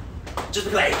car just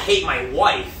because I hate my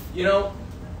wife. You know,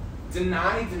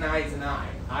 deny.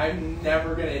 I'm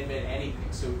never going to admit anything,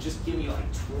 so just give me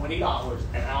like $20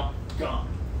 and I'll be gone.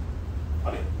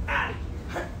 I'll be out of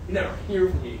here. You never hear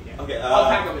from me again. Okay, I'll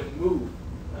pack up and move.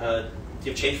 Do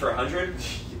you have change for 100?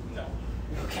 No.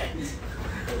 Okay.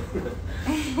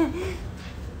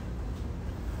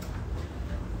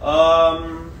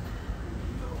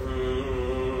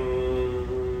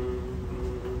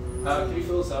 Can you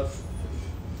fill this up?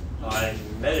 I'm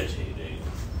meditating.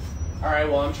 Alright,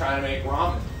 well I'm trying to make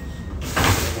ramen.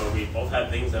 Well, we both have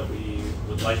things that we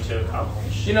would like to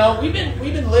accomplish. You know, we've been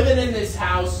living in this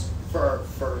house for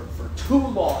too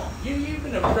long. You've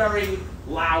been a very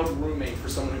loud roommate for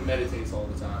someone who meditates all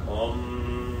the time.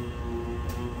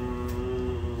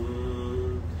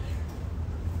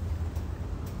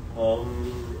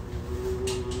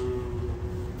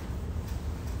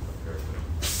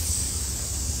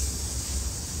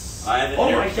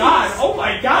 Oh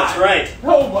my god! That's right.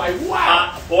 Oh my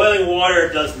wow! Boiling water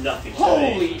does nothing to me.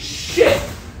 Holy shit!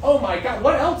 Oh my god!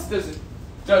 What else doesn't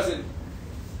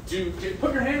do?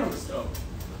 Put your hand on the stove.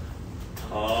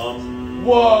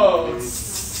 Whoa!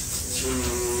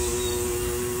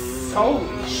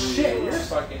 Holy shit! You're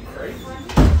fucking crazy.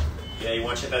 Yeah, you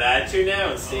want to check that attitude now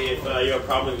and see if you have a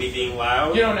problem with me being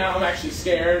loud? You know, now I'm actually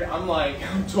scared. I'm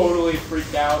totally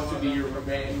freaked out to be your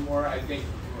roommate anymore. I think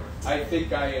I'll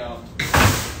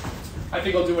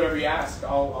do whatever you ask.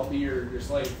 I'll be your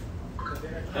slave.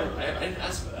 I didn't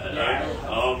ask for that. Yeah.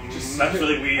 That's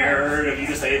really weird of you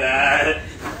to say that.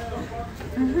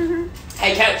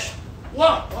 Hey, catch.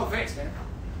 Whoa. Oh, thanks, man.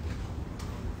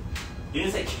 You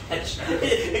didn't say catch.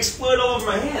 It exploded all over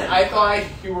my hand. I thought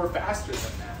you were faster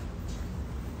than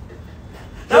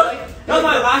that. That was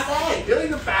my last egg. You're like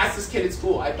the fastest kid in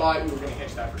school. I thought you were going to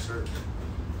catch that for certain.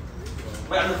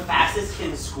 Wait, I'm the fastest kid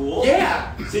in school?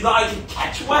 Yeah. So you thought I could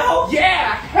catch well?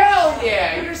 Yeah, hell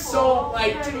yeah. You're so,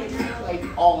 like, dude, you're, like,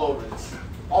 all over this.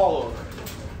 All over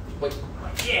it.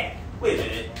 Like, yeah. Wait a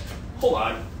minute. Hold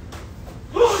on.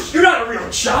 You're not a real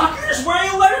jock. You're just wearing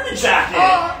a Letterman jacket.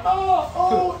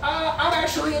 I'm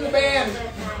actually in the band.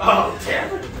 Oh,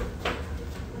 damn it.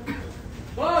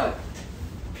 What?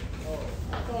 Oh,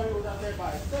 I thought he was out there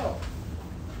by himself.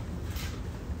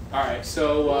 All right,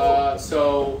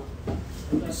 so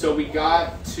we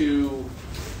got to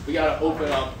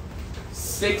open up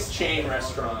 6 chain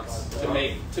restaurants to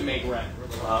make rent.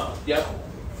 Yep.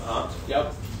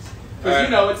 Yep. Because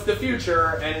you know it's the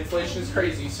future and inflation is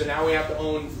crazy, so now we have to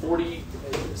own 40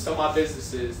 some odd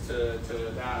businesses to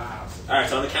have a house. All right,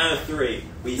 so on the count of 3,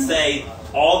 we say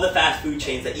all the fast food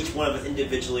chains that each one of us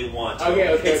individually want.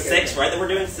 Okay. It's 6, right? That we're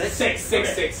doing 6. 6.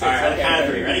 Okay. All right, on the count of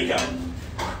 3, ready, go.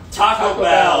 Taco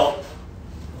Bell.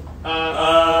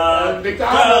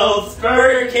 McDonald's,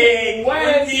 Burger King,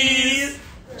 Wendy's,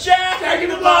 Jack in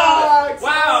the Box.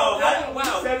 Wow,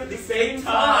 wow. Said at the same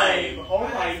time. Oh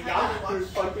my god, we're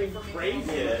fucking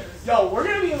crazy. Yeah. Yo, we're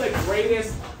gonna be the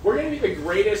greatest. We're gonna be the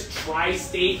greatest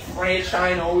tri-state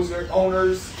franchise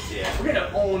owners. Yeah.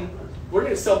 We're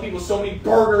gonna sell people so many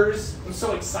burgers. I'm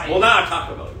so excited. Well, not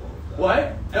Taco Bell.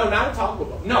 What? No, not a Taco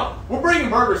Bell. No, we're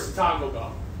bringing burgers to Taco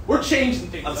Bell. We're changing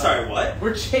things up. I'm sorry, what?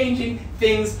 We're changing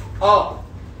things up.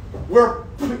 We're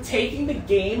taking the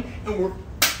game and we're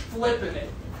flipping it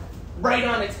right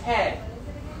on its head.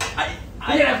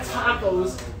 We're gonna have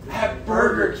tacos at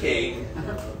Burger King.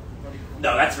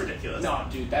 No, that's ridiculous. No,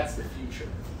 dude, that's the future.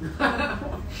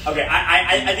 Okay,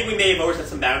 I think we may have overstepped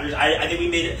some boundaries. I think we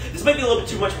made it. This might be a little bit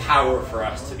too much power for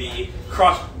us to be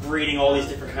cross-breeding all these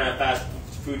different kind of fast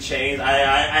food chains.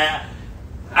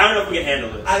 I don't know if we can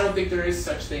handle this. I don't think there is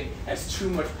such thing as too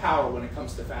much power when it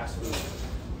comes to fast food.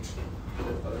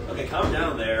 Okay, calm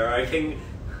down there.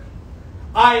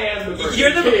 I am the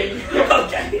Burger King.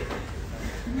 Okay.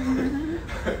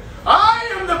 I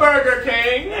am the Burger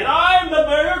King. And I'm the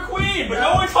Burger Queen, but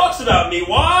no one talks about me.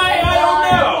 Why? I don't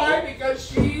know. Why? Because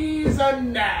she's a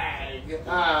nag.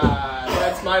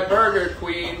 That's my Burger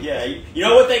Queen. Yeah, you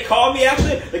know what they call me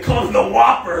actually? They call me the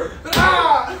Whopper.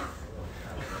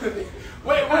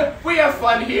 We have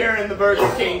fun here in the Burger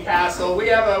King castle. We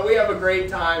have a great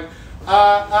time.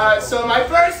 So my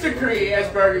first decree as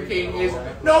Burger King is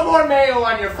no more mayo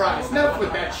on your fries. Enough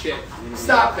with that shit.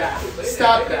 Stop that.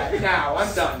 Stop that. Now,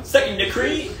 I'm done. Second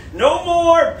decree, no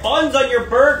more buns on your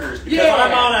burgers because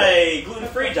I'm on a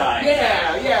gluten-free diet.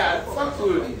 Yeah, fuck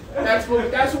gluten. That's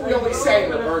what we always say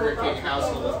in the Burger King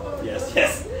household.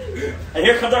 Yes. And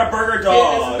here comes our burger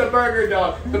dog. This is the burger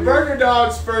dog. The burger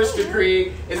dog's first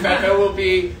decree is that there will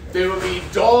be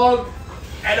dog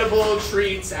edible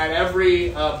treats at every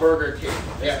Burger King.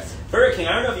 Yes. Burger King,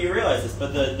 I don't know if you realize this,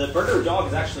 but the burger dog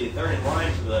is actually third in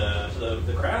line to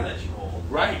the crown that you hold.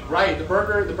 Right. The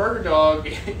burger dog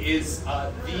is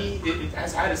it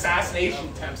has had assassination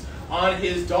attempts on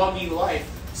his doggy life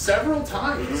several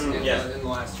times in the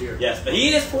last year. Yes, but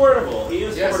he is formidable.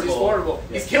 He's formidable.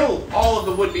 He's killed all of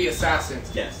the would-be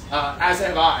assassins. Yes. As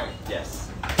have I. Yes.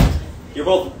 You're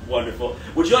both wonderful.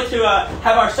 Would you like to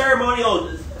have our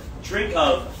ceremonial drink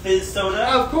of fizz soda?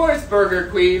 Of course, Burger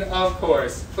Queen. Of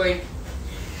course. Clink.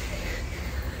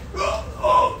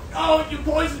 Oh, you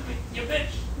poisoned me, you bitch.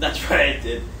 That's right, I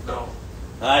did. No.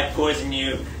 I poisoned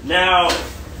you. Now,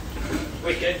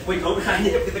 wait, don't I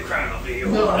need to get the crown off of you.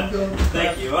 No, I'm good.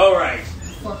 Thank you. All right.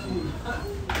 Fuck you.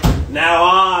 Now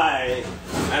I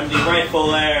am the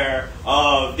rightful heir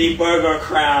of the burger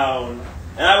crown,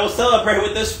 and I will celebrate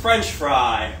with this French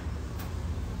fry.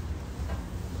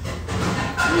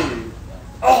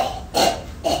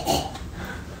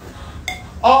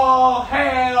 All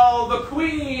hail the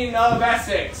Queen of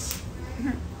Essex.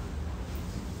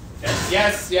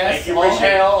 Yes. Thank you, All Richard.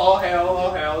 hail.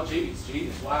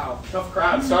 Jeez, wow. Tough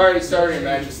crowd. Sorry, Your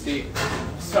Majesty.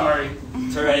 Sorry.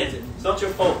 It's alright. It's not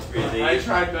your fault, really. I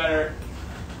tried better.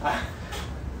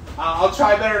 I'll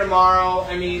try better tomorrow.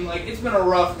 I mean, it's been a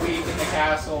rough week in the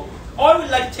castle. I would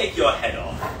like to take your head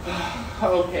off.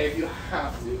 Okay, if you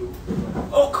have to.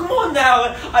 Oh, come on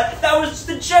now. That was just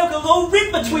a joke, a little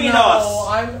rip between us. No,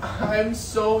 I'm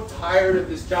so tired of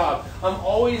this job. I'm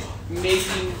always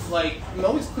I'm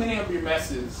always cleaning up your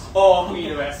messes. Oh,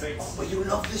 Queen of Essex. But you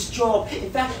love this job. In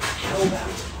fact, how about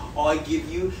I give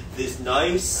you this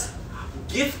nice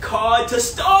gift card to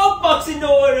Starbucks in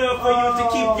order for you to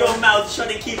keep your mouth shut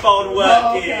and keep on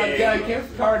working. Okay, I got a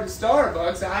gift card to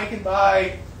Starbucks. I can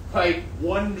buy like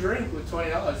one drink with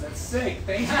 $20. That's sick.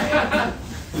 Thanks, man.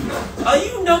 Are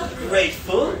you not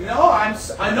grateful? No, I'm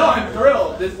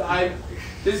thrilled.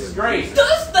 This is great.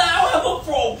 Does thou have a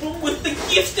problem with the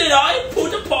gift that I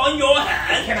put upon your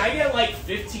hand? Can I get like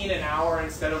 15 an hour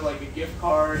instead of like a gift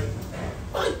card?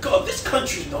 My God, this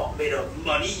country's not made of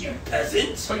money, you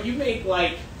peasant. But you make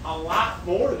like a lot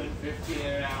more than 15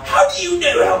 an hour. How do you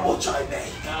know how much I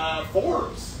make?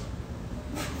 Forbes.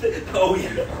 Oh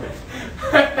yeah.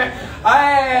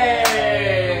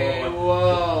 Hey!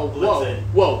 Whoa!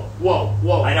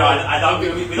 I know. I thought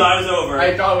we thought it was over.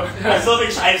 I thought. I still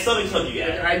haven't killed you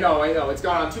yet. I know. It's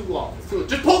gone on too long.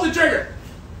 Just pull the trigger.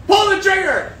 Pull the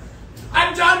trigger.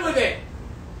 I'm done with it.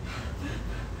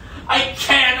 I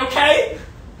can, okay?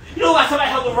 You know, last time I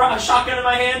held a shotgun in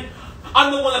my hand,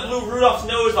 I'm the one that blew Rudolph's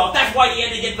nose off. That's why he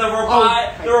had to get the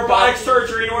robotic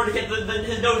surgery in order to get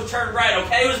his nose turned right,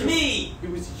 okay? It was me. It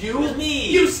was you? It was me.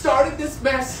 You started this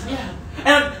mess? Yeah.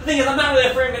 And the thing is, I'm not really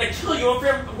afraid I'm going to kill you. I'm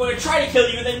afraid I'm going to try to kill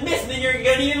you and then miss, and then you're going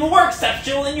to be even more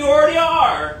exceptional than you already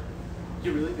are.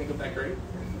 You really think I'm that great?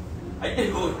 I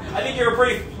do. I think you're a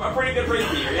pretty good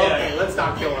prisoner. Yeah. Okay, let's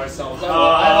not kill ourselves.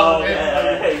 Oh,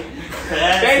 man.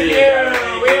 Thank you.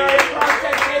 We are Improv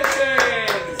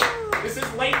Technicians. This is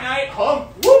Late Night Hump.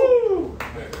 Woo!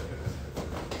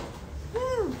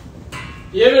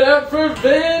 Give it up for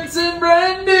Vince and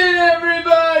Brendan,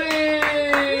 everybody!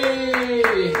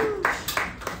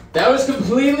 That was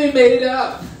completely made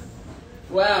up.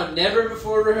 Wow, never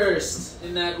before rehearsed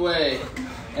in that way.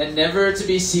 And never to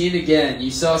be seen again. You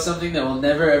saw something that will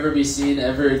never ever be seen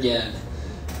ever again.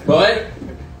 But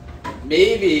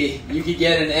maybe you could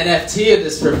get an NFT of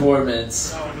this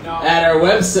performance at our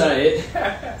website.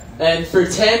 And for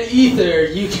 10 Ether,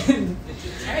 you can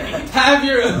have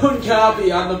your own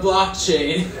copy on the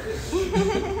blockchain.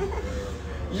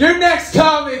 Your next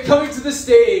comic coming to the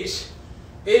stage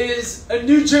is a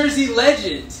New Jersey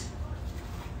legend.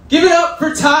 Give it up for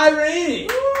Raney.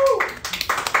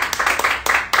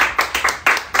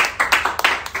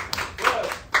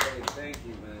 Thank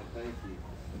you, man. Thank you.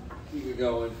 Keep it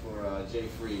going for Jay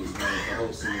Freeze, man, for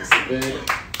hosting this event.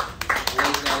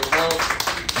 Late Night Hump.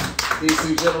 These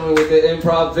two gentlemen with the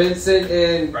improv, Vincent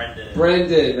and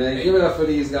Brendan, man. Give it up for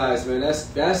these guys, man.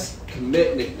 That's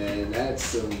commitment, man. That's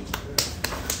some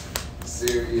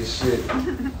serious shit. I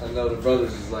know the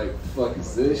brothers was like, the fuck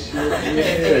is this shit?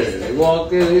 Yeah. They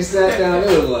walked in, they sat down,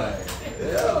 they was like,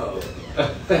 yo.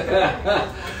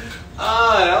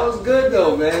 That was good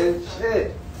though, man.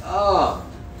 Shit.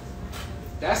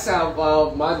 That's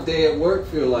how my day at work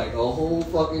feel like. A whole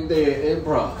fucking day of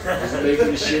improv. Just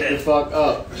making shit the fuck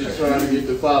up. Just trying to get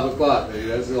to 5 o'clock, man.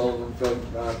 That's all I'm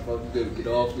fucking do. Get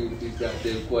off me with these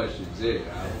goddamn questions. Yeah.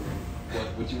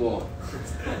 What you want?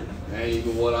 That ain't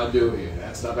even what I do here.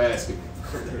 Stop asking me.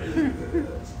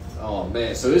 Oh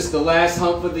man. So this is the last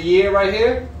hump of the year right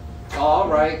here? All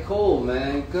right, cool,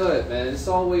 man. Good, man. It's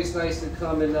always nice to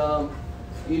come and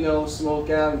smoke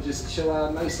out and just chill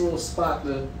out. Nice little spot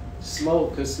to smoke,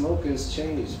 because smoking's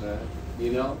changed, man.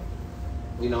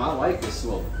 I like to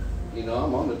smoke.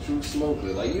 I'm a true smoker.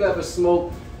 Like, you ever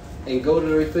smoke and go to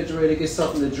the refrigerator, get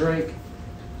something to drink,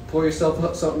 pour yourself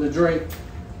up something to drink,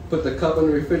 put the cup in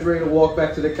the refrigerator, walk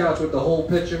back to the couch with the whole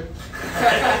pitcher?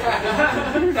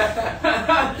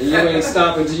 And you ain't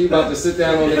stopping until you about to sit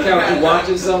down on the couch and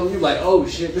watching something. You like, oh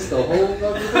shit, this the whole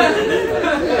fucking thing. Like,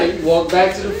 yeah, you walk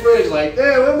back to the fridge like,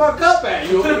 damn, where my cup at?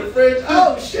 You open the fridge,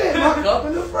 oh shit, my cup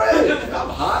in the fridge. I'm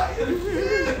high.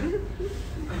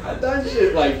 I done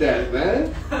shit like that,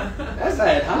 man. That's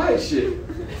that high shit.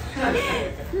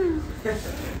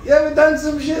 You ever done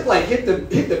some shit like hit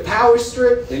the power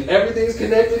strip and everything's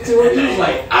connected to it? You're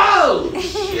like, oh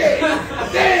shit,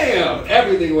 damn,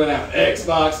 everything went out.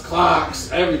 Xbox, clocks,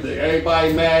 everything.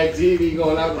 Everybody mad, TV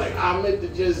going out. Like, I meant to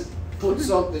just put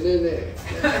something in there.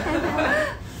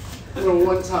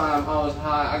 One time I was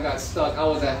high, I got stuck. I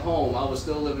was at home. I was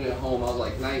still living at home. I was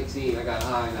like 19. I got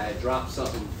high and I had dropped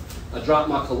something. I dropped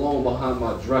my cologne behind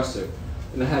my dresser,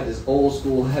 and I had this old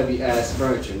school heavy ass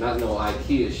furniture, not no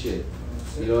IKEA shit.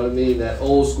 You know what I mean? That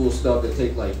old school stuff that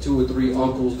take like 2 or 3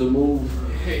 uncles to move.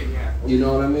 You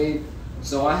know what I mean?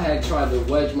 So I had tried to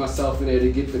wedge myself in there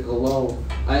to get the cologne.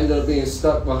 I ended up being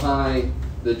stuck behind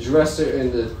the dresser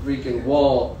and the freaking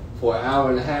wall for an hour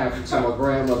and a half until my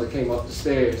grandmother came up the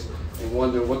stairs and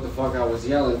wondered what the fuck I was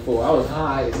yelling for. I was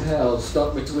high as hell,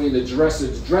 stuck between the dresser.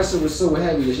 The dresser was so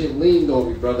heavy, the shit leaned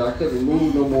on me, brother. I couldn't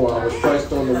move no more. I was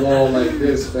pressed on the wall like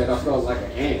this, man. I felt like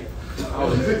an ant.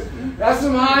 That's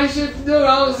some high shit to do.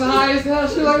 I was high as hell.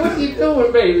 She was like, what you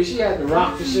doing, baby? She had to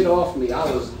rock the shit off me. I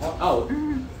was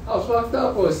fucked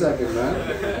up for a second,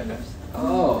 man.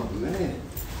 Oh, man.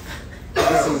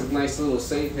 This is a nice little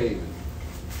safe haven.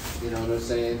 You know what I'm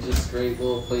saying? Just a great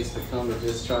little place to come and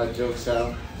just try jokes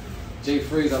out. Jay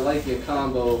Freeze, I like your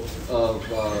combo of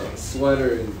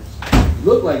sweater and you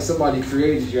look like somebody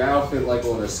created your outfit like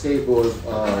on a skateboard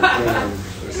game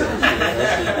or something.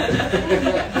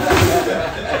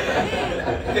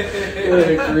 You're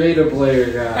the creative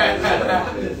player guy.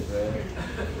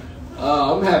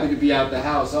 I'm happy to be out the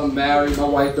house. I'm married. My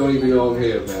wife don't even know I'm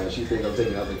here, man. She think I'm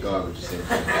taking out the garbage or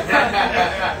something.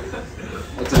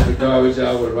 I took the garbage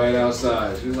out, went right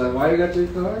outside. She was like, why you got your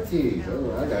car keys?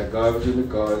 Oh, I got garbage in the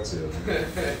car too.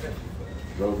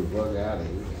 Drove the bug out of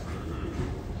here.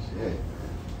 Shit.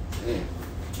 Damn.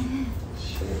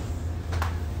 Shit.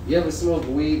 You ever smoke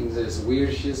weed and this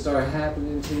weird shit start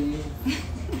happening to you?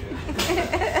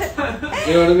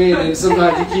 You know what I mean? And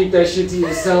sometimes you keep that shit to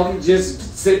yourself. You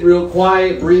just sit real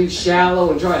quiet, breathe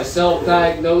shallow, and try to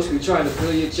self-diagnose. Be trying to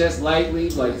fill your chest lightly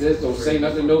like this. Don't say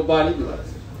nothing to nobody. Be like,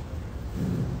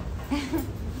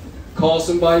 call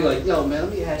somebody like, yo, man,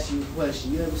 let me ask you a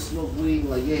question. You ever smoke weed and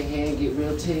like your hand get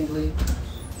real tingly?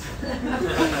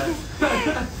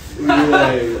 You're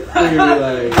like,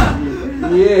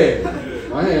 yeah,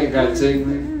 my hand got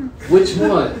tingly. Which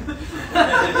one?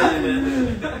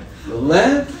 The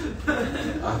left?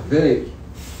 I think.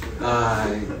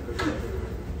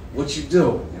 What you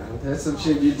doing? That's some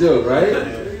shit you do,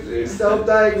 right?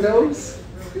 Self-diagnose?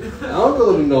 I don't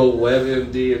go to no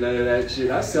WebMD and none of that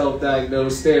shit. I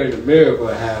self-diagnose, stare in the mirror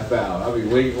for a half hour. I'll be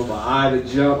waiting for my eye to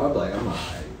jump. I'm like, I'm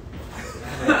alright.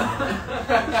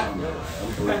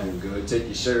 I'm breathing good. Take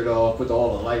your shirt off, put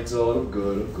all the lights on. I'm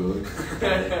good.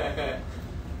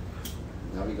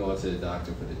 Now we going to the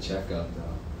doctor for the checkup,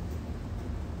 though.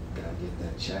 Gotta get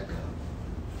that checkup.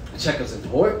 The checkup's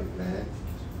important, man.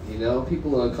 You know,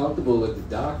 people are uncomfortable with the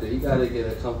doctor. You gotta get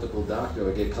a comfortable doctor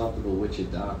or get comfortable with your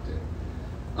doctor.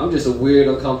 I'm just a weird,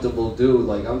 uncomfortable dude.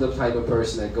 Like, I'm the type of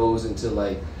person that goes into,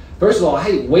 like, first of all, I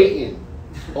hate waiting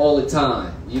all the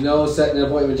time. You know, setting an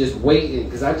appointment, just waiting,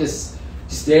 because I just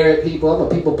stare at people. I'm a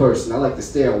people person. I like to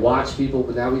stare and watch people,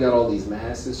 but now we got all these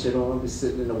masks and shit on. I'm just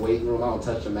sitting in the waiting room. I don't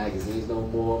touch the magazines no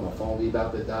more. My phone be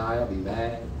about to die. I'll be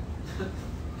mad.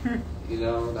 You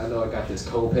know, I know I got this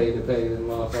copay to pay them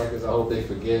motherfuckers. I hope they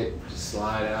forget. Just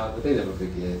slide out, but they never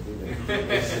forget.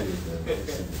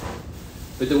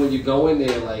 But then when you go in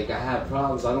there, like, I have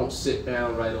problems. I don't sit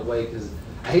down right away because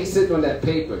I hate sitting on that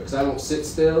paper because I don't sit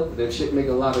still. That shit make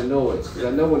a lot of noise. Because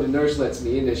I know when the nurse lets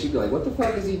me in there, she'd be like, what the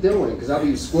fuck is he doing? Because I'll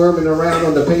be squirming around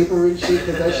on the paper and shit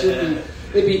because that shit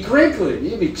be crinkling.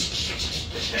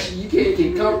 You can't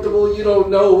get comfortable. You don't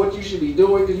know what you should be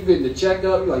doing because you get in the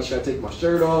checkup. You're like, should I take my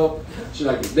shirt off? Should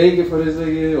I get naked for this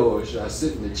nigga? Or should I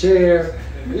sit in the chair?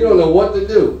 You don't know what to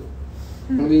do.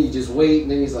 I mean, you just wait,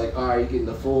 and then he's like, all right, you're getting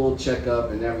the full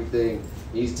checkup and everything.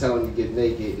 He's telling you to get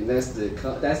naked, and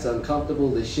that's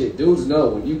uncomfortable as shit. Dudes know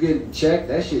when you get checked,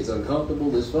 that shit's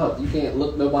uncomfortable as fuck. You can't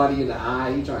look nobody in the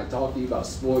eye. He trying to talk to you about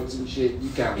sports and shit. You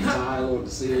got me tile on the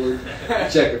ceiling,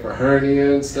 checking for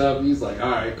hernia and stuff. He's like,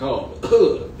 all right, call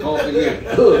again.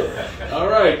 All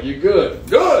right, you're good.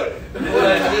 Good.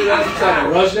 That's trying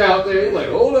to rush out there. He's like,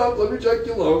 hold up, let me check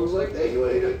your lungs. Like, hey, you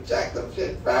ain't gonna check them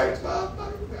shit first,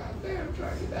 motherfucker. Goddamn,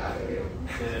 trying to get out of here.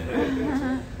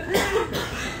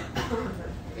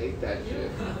 Hate that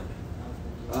shit.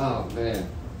 Oh man.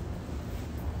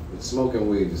 But smoking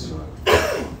weed is fun.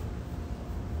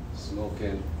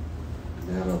 Smoking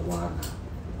marijuana.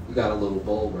 You got a little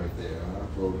bowl right there, huh?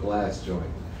 A little glass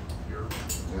joint.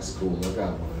 That's cool. I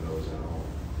got one of those at home.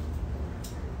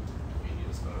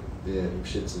 Yeah, them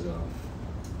shit's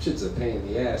a pain in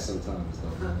the ass sometimes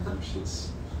though. Them shits.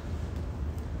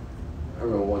 I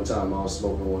remember one time I was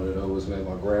smoking one of those, man.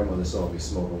 My grandmother saw me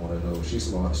smoking one of those. She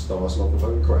started smoking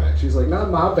fucking crack. She was like, not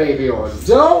my baby on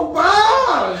dope.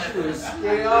 Ah! She was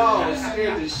scared. Oh,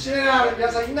 scared the shit out of me. I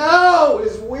was like, no,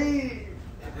 it's weed.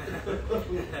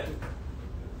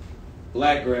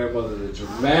 Black grandmother, the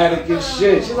dramatic as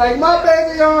shit. She's like, my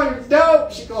baby on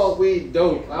dope. She called weed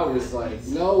dope. I was like,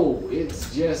 no,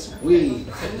 it's just weed.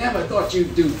 I never thought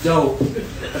you'd do dope.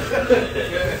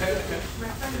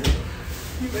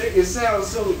 You make it sound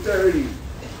so dirty.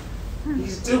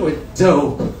 He's doing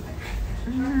dope.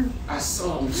 I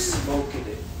saw him smoking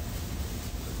it.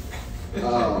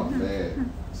 Oh,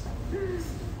 man.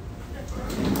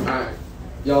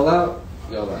 Y'all out?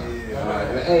 Y'all out. Yeah. All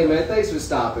right, man. Hey, man, thanks for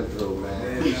stopping through,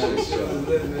 man. Appreciate It was you.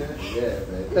 lit, man. Yeah,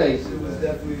 man. Thanks, It was man.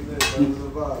 definitely lit. That was a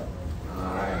vibe.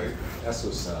 All right. That's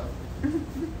what's up.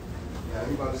 Yeah,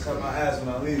 you about to cut my ass when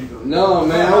I leave, though. No,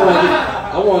 man,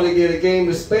 I want to get a game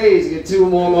of spades, get 2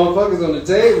 more motherfuckers on the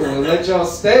table, and let y'all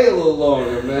stay a little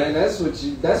longer, man. That's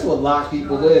what lock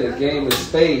people in, a game of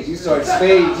spades. You start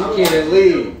spades, you can't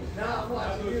leave.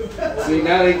 See,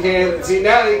 now they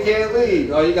can't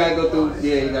leave. Oh, you gotta go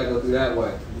through that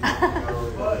way.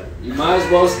 You might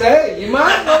as well stay. You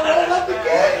might as well roll up the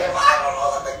game.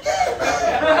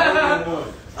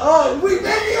 Oh, we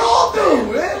all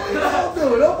do, man. We all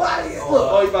do. Nobody. Look,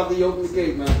 oh, you about to open the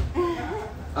gate, man.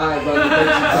 All right, brother.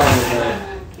 Thanks for coming, man.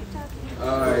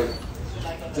 All right.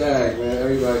 Tag, man.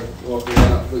 Everybody walking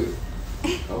out, please.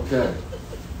 Okay.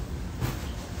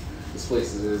 This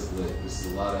place is lit. This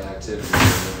is a lot of activity,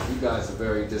 man. You guys are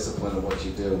very disciplined in what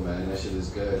you do, man. That shit is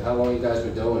good. How long you guys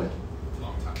been doing it?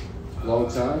 Long time. Long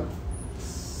time?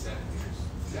 7 years.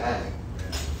 Dang.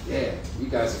 Yeah, you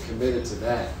guys are committed to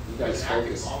that. You guys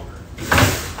focus. Longer.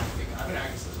 I've been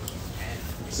acting since I was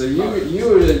 10. So you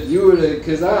were the,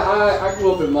 cause I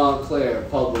grew up in Montclair,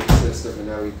 public system and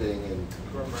everything, and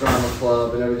drama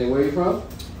club and everything. Where are you from?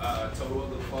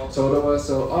 Totowa.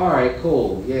 So all right,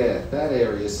 cool. Yeah, that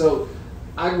area. So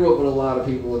I grew up with a lot of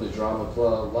people in the drama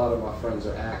club. A lot of my friends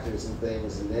are actors and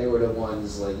things, and they were the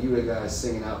ones like you were the guys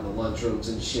singing out in the lunchrooms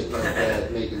and shit like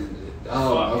that, making.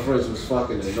 Oh, my friends was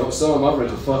fucking annoying. Some of my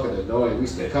friends were fucking annoying. We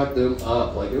used to cut them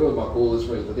up. Like, they were my coolest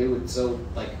friends, but they were so,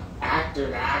 like,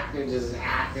 acting, just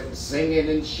acting, singing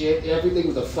and shit. Everything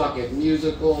was a fucking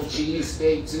musical,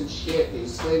 cheesesteaks and shit. They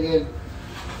singing.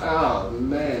 Oh,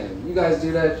 man. You guys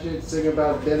do that shit, sing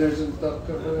about dinners and stuff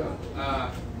coming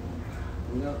up?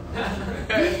 No.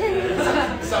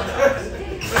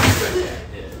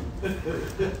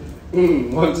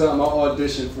 One time I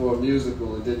auditioned for a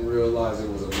musical and didn't realize it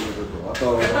was a musical. I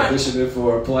thought I was auditioning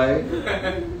for a play.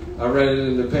 I read it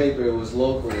in the paper. It was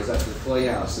local. It was at the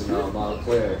Playhouse in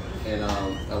Montclair. And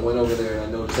I went over there and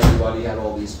I noticed everybody had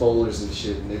all these folders and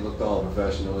shit, and they looked all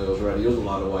professional. It was ready. There was a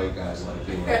lot of white guys like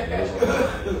me.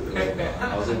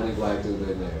 I was the only black dude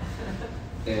in there.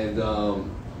 And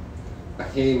I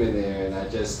came in there and I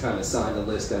just kind of signed a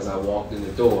list as I walked in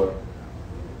the door.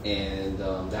 And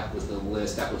that was the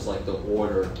list. That was like the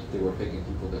order. They were picking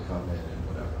people to come in and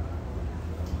whatever.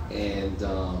 And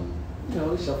you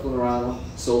know, shuffling around,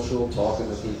 social, talking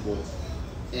to people.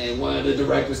 And one of the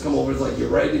directors come over and is like, "You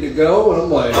ready to go?" And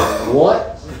I'm like,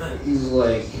 "What?" He's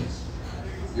like,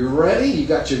 "You ready? You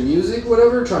got your music,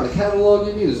 whatever? Trying to catalog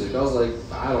your music." I was like,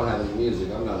 "I don't have any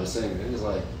music. I'm not a singer." And he's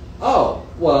like, "Oh,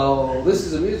 well, this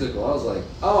is a musical." I was like,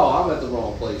 "Oh, I'm at the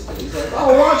wrong place then." He's like,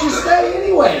 "Oh, why don't you stay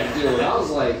anyway and do it?" I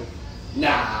was like,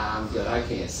 "Nah, I'm good. I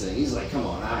can't sing." He's like, "Come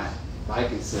on, I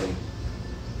can sing.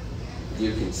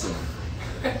 You can sing."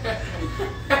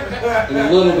 And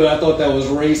a little bit I thought that was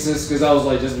racist because I was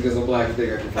like, just because I'm black, I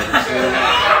think I can fucking sing.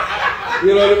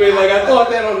 You know what I mean? Like, I thought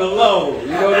that on the low. You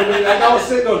know what I mean? Like, I was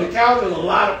sitting on the couch, there was a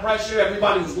lot of pressure.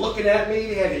 Everybody was looking at me.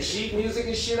 They had the sheet music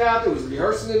and shit out. There was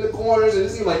rehearsing in the corners. And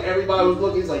it seemed like everybody was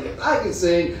looking. He's like, "If I can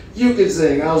sing, you can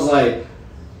sing." I was like,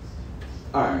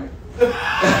 all right.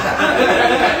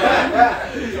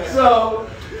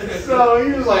 So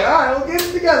he was like, "All right, we'll get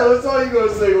it together. Let's all you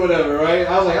gonna sing, whatever, right?"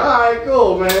 I was like, "All right,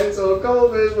 cool, man." So a couple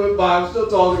minutes went by. I'm still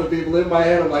talking to people in my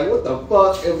head. I'm like, "What the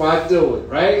fuck am I doing?"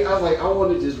 Right? I was like, "I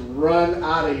want to just run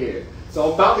out of here." So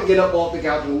I'm about to get up off the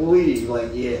couch and leave.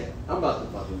 Like, yeah, I'm about to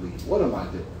fucking leave. What am I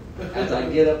doing? As I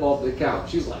get up off the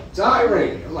couch, she's like,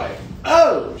 "Raney." I'm like,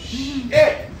 "Oh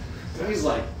shit." So he's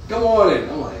like, "Come on in."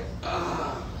 I'm like,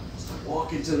 ah. So I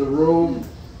walk into the room.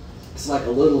 It's like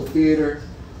a little theater.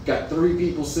 Got 3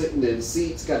 people sitting in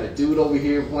seats. Got a dude over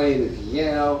here playing the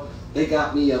piano. They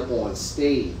got me up on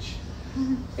stage.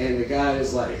 And the guy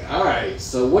is like, "All right,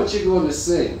 so what you going to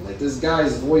sing?" Like, this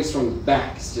guy's voice from the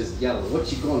back is just yelling,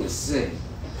 "What you going to sing?"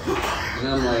 And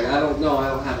I'm like, "I don't know. I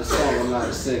don't have a song. I'm not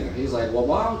a singer." He's like, "Well,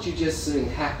 why don't you just sing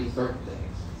Happy Birthday?"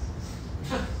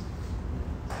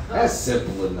 That's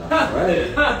simple enough,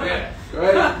 right?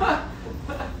 Right?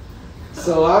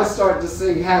 So I start to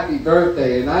sing Happy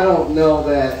Birthday, and I don't know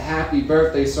that Happy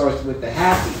Birthday starts with the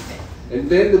happy. And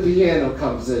then the piano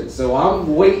comes in. So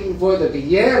I'm waiting for the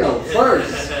piano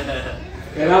first.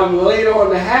 And I'm late on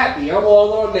the happy. I'm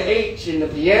all on the H, and the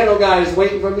piano guy is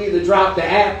waiting for me to drop the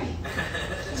happy.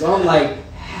 So I'm like,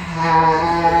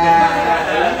 ha.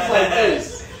 And it's like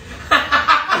this.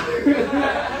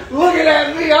 looking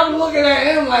at me. I'm looking at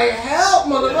him like, help,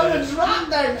 motherfucker, drop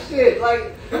that shit.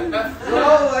 Like,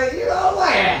 like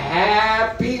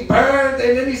happy birthday.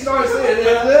 And then he starts saying it,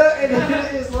 and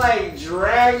then it's like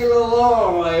dragging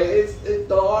along. Like, it's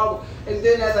horrible. And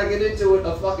then as I get into it,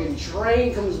 a fucking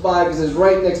train comes by because it's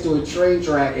right next to a train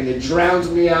track, and it drowns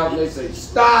me out, and they say,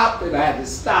 stop, and I had to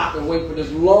stop and wait for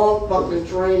this long fucking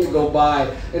train to go by,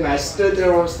 and I stood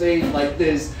there on stage like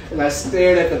this, and I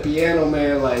stared at the piano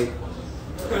man like,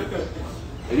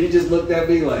 and he just looked at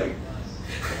me like,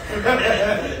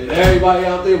 and everybody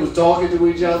out there was talking to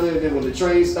each other, and then when the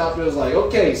train stopped, it was like,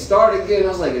 okay, start again. I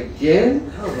was like, again?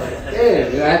 I was like,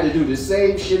 damn, and I had to do the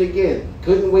same shit again.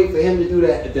 Couldn't wait for him to do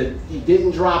that. He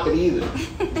didn't drop it either.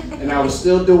 And I was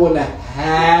still doing that,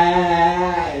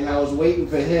 and I was waiting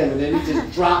for him, and then he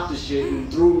just dropped the shit and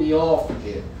threw me off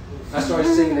again. I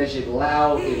started singing that shit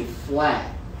loud and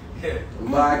flat.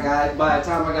 And by the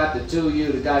time I got to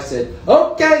 2U, the guy said,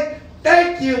 okay,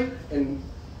 thank you. And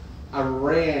I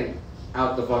ran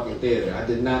out the fucking theater. I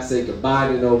did not say goodbye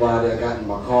to nobody. I got in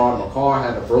my car. My car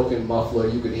had a broken muffler.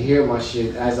 You could hear my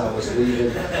shit as I was leaving.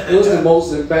 It was the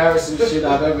most embarrassing shit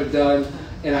I've ever done.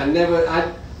 And I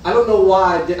don't know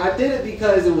why I did it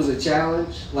because it was a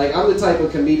challenge. Like, I'm the type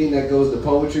of comedian that goes to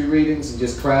poetry readings and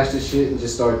just crash the shit and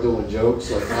just start doing jokes.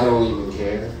 Like, I don't even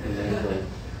care. And then, like,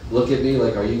 look at me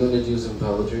like, are you going to do some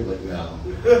poetry? Like, no.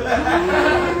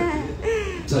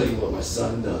 I'll tell you what my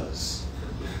son does.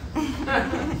 Oh,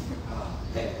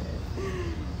 man.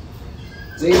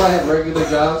 Does anybody have regular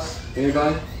jobs?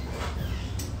 Anybody?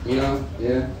 You know?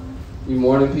 Yeah? You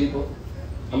morning people?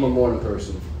 I'm a morning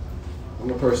person. I'm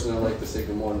a person that like to say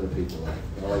good morning to people.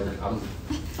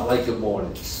 I like good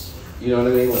mornings. You know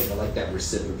what I mean? Like, I like that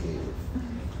reciprocated.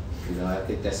 You know, I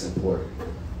think that's important.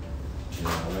 You know,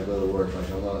 when I go to work, like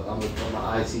I'm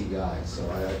an IT guy, so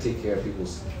I take care of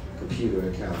people's computer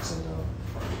accounts, and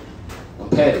I'm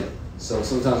petty. So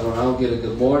sometimes when I don't get a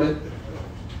good morning,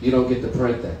 you don't get to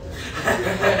print that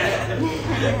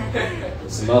day.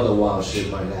 Some other wild shit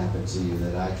might happen to you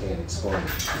that I can't explain.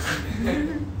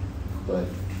 But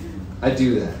I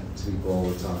do that to people all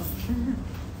the time.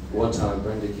 One time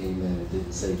Brenda came in and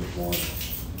didn't say good morning.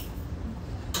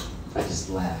 I just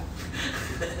laughed.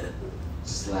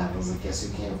 I was like, guess who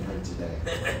can't print today?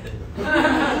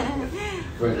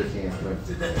 Brenda can't print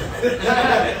today.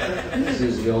 She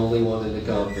was the only one in the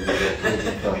company that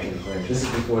couldn't fucking print. This is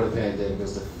before the pandemic. It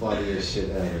was the funniest shit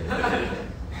ever.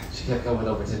 She kept coming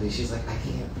over to me. She's like, I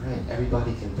can't print.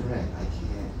 Everybody can print. I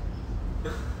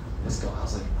can't. Let's go. I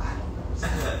was like, I don't know what's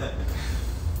happening.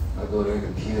 I go to her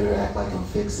computer, act like I'm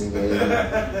fixing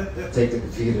it, take the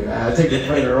computer out, take the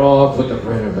printer off, put the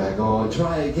printer back on,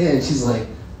 try again. She's like,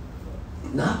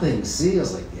 nothing, see? I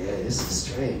was like, yeah, this is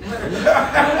strange. I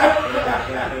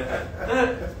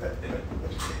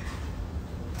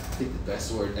think the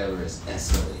best word ever is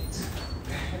escalate.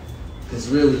 Because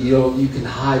really, you can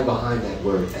hide behind that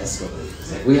word, escalate.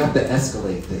 It's like, we have to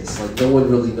escalate this. Like, no one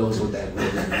really knows what that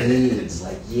really means.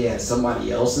 Like, yeah,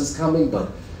 somebody else is coming,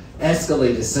 but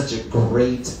escalate is such a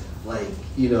great, like,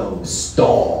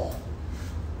 stall.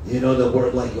 You know, the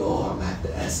word like, oh, I'm gonna have to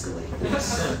escalate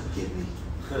this.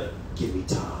 Give me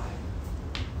time.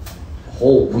 A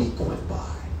whole week went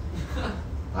by.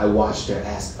 I watched her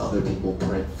ask other people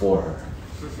print for her.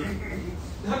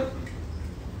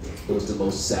 It was the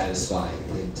most satisfying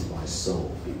thing to my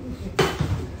soul.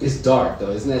 It's dark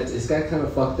though, isn't it? Is that kind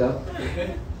of fucked up?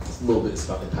 It's a little bit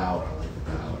about the power. I like the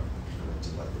power. I do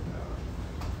like the power.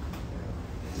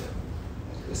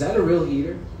 Yeah. Is that a real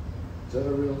heater? Is that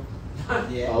a real?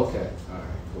 Yeah. Oh, okay. All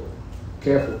right. Cool.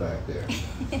 Careful back there. All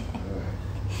right.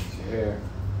 Your hair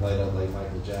light up like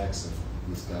Michael Jackson.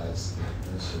 These guys.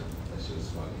 That shit is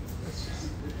funny.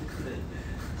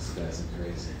 These guys are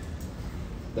crazy.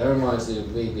 That reminds me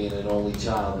of me being an only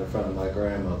child in front of my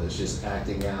grandmother's, just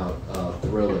acting out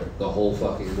Thriller, the whole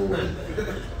fucking movie.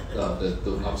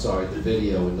 The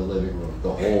video in the living room,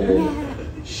 the whole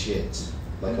shit.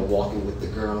 Like I'm walking with the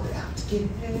girl, out to get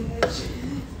it.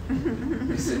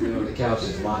 He's sitting on the couch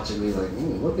just watching me like,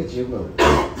 look at you move.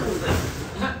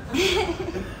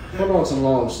 Put on some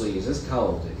long sleeves, it's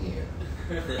cold in here.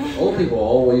 Old people are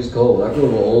always cold. I grew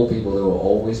up with old people that were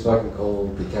always fucking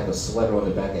cold. They kept a sweater on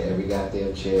the back of every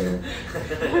goddamn chair.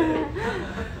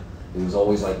 It was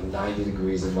always like 90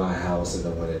 degrees in my house in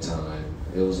the wintertime.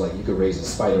 It was like you could raise a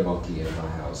spider monkey in my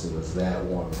house. It was that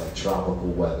warm. It was like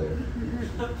tropical weather.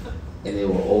 And they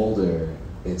were older,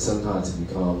 and sometimes if you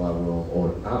come in my room,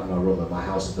 or not in my room, at my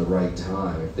house at the right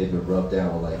time, if they've been rubbed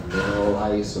down with like mineral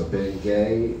ice or been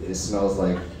gay, it smells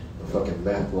like a fucking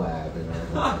meth lab in our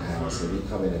fucking house. And you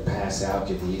come in and pass out,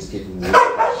 your knees getting weak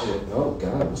and shit. Oh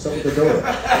God, what's up with the door? What's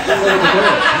up with the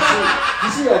door? You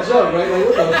see that jump, right? Like,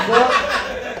 what the fuck?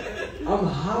 I'm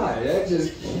high. That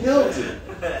just killed it.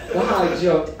 The high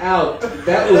jumped out.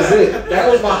 That was it. That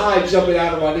was my high jumping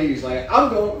out of my knees. Like, I'm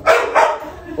going,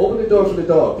 open the door for the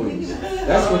dog, please.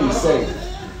 That's what he's saying.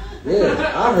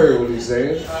 Yeah, I heard what he's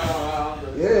saying.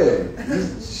 Yeah.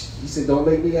 He said, don't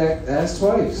make me ask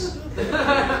twice.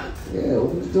 Yeah,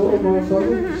 open the door,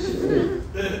 motherfucker. Shit.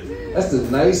 That's the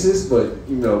nicest, but,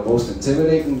 you know, most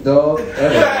intimidating dog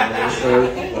ever on this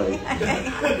earth.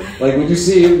 Like when you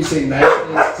see him, you say nice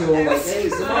things to him, like, hey,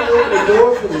 somebody open the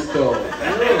door for this dog.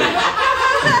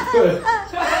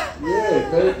 Yeah,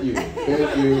 thank you.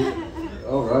 Thank you.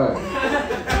 All right.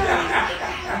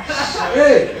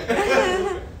 Hey!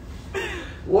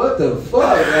 What the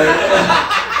fuck, man?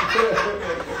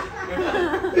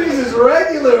 This is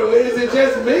regular. Is it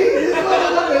just me? This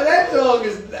motherfucker, that dog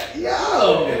is,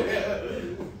 yo.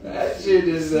 That shit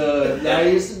is a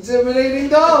nice, intimidating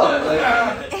dog.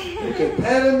 Like, you can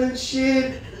pet him and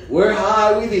shit. We're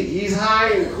high. We think he's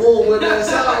high and cool with us.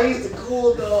 Oh, he's the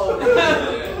cool dog.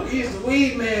 He's the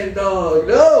Weedman dog.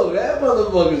 No, that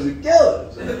motherfucker's a killer.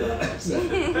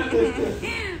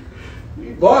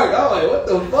 He barked. I'm like, what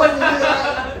the fuck is this?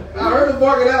 I heard him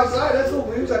barking outside. That's what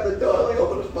we was at the door. Like,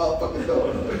 open this motherfucking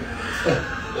door.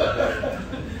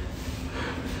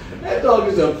 That dog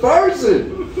is a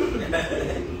person.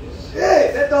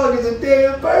 Shit, that dog is a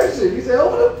damn person. He said,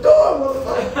 open the door,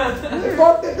 motherfucker. They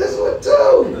barked at this one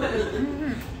too.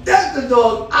 That's the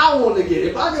dog I want to get.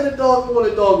 If I get a dog, I want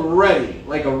a dog ready.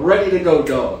 Like a ready to go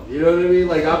dog. You know what I mean?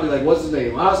 Like, I'll be like, what's his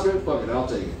name? Oscar? Fuck it, I'll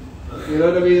take it. You know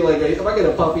what I mean? Like, if I get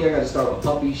a puppy, I gotta start with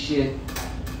puppy shit.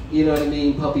 You know what I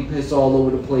mean? Puppy piss all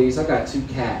over the place. I got 2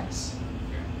 cats.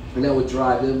 And that would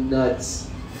drive them nuts.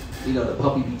 You know, the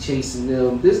puppy be chasing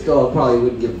them. This dog probably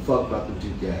wouldn't give a fuck about them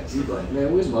 2 cats. He'd be like,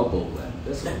 man, where's my bowl at?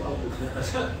 That's my bowl.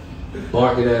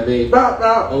 Barking at me. Bop,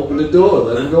 bop. Open the door.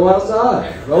 Let him go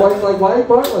outside. My wife's like, why he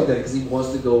bark like that? Because he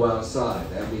wants to go outside.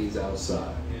 That means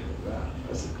outside. Wow,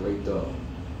 that's a great dog.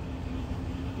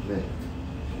 Man.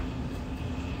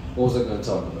 What was I going to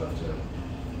talk about, Joe?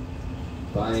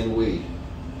 Buying weed.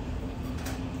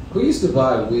 Who used to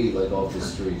buy weed like off the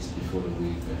streets before the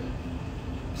weed ban?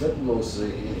 Is that the most?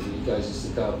 You guys used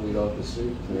to cop weed off the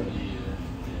street?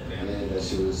 Yeah. Man, that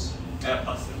shit was. I got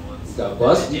busted once. You got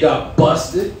busted? You got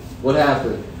busted? What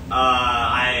happened?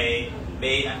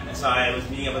 So I was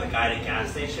meeting up with a guy at a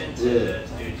gas station to do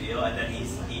a deal, and then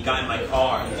he got in my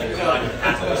car. He was like, "Come on, the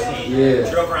passenger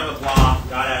seat." Drove around the block,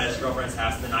 got out of his girlfriend's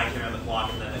house, and then I came around the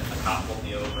block, and then a cop pulled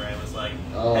me over and was like,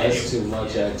 "Oh, hey, that's too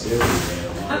much activity,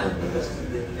 man."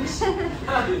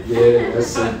 Yeah,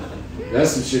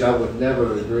 that's some shit I would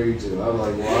never agree to. I'm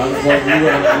like, well, I'm like, you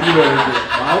ready to get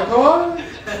my car?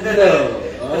 No,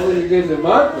 I wouldn't get in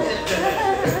my car.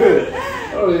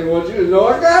 I don't even want you to know I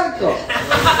got a car.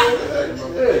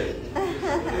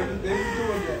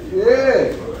 Yeah.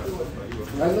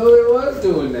 I know they was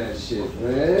doing that shit,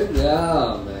 man.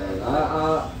 Yeah, man. I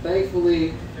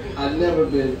thankfully I've never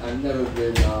been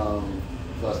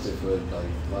busted for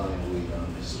like buying weed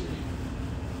on the street.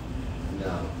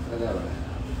 No, I never have.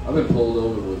 I've been pulled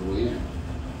over with weed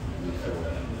before.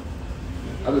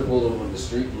 I've been pulled over on the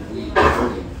street with weed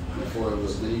before it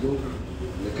was legal.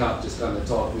 And the cop just kind of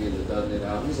talked me into dudding it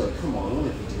out. He's like, come on, don't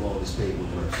let me do all this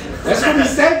paperwork. That's what he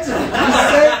said to me. He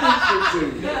said this shit to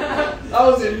me. I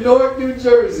was in Newark, New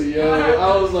Jersey, yo.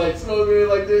 I was like smoking it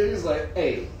like this. He was like,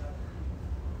 hey,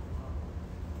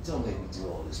 don't make me do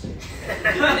all this paperwork.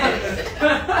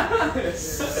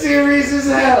 Serious as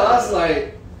hell. I was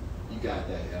like, you got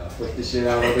that, yo. Put the shit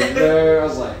out of the there. I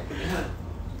was like,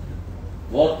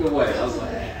 walked away. I was like,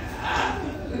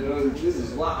 this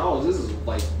is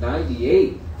like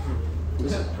 98.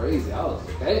 This is crazy. I was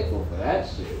thankful for that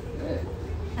shit. Man.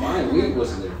 Buying weed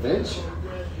was an adventure.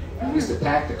 We used to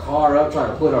pack the car up, try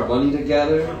to put our money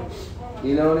together.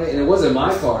 You know what I mean? And it wasn't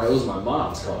my car, it was my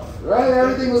mom's car. Right?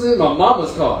 Everything was in my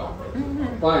mama's car.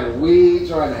 Buying weed,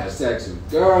 trying to have sex with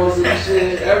girls and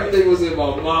shit. Everything was in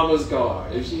my mama's car.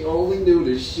 If she only knew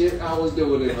the shit I was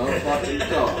doing in her fucking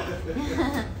car.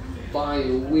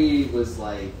 Buying weed was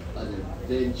like an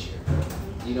adventure.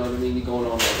 You know what I mean? You're going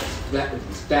on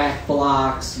these back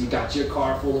blocks. You got your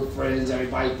car full of friends.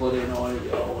 Everybody put in on it.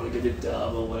 Yo, I want to get a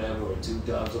dub or whatever, or 2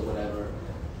 dubs or whatever.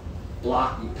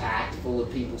 Block you packed full of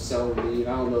people selling weed.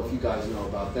 I don't know if you guys know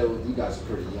about that. You guys are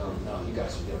pretty young. No, you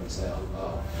guys are young as hell.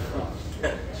 Oh,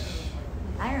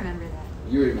 I remember that.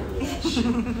 you remember that shit.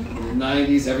 In the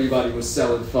 90s, everybody was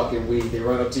selling fucking weed. They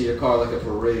run up to your car like a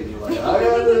parade. You're like, I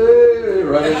got the weed.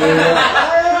 Run in there.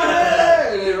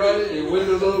 And they run it. Your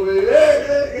windows open.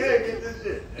 Hey, get this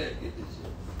shit. Hey, get this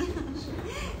shit.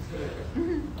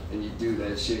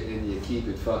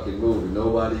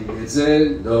 gets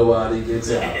in, nobody gets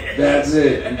out. That's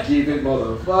it. You keep it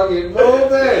motherfucking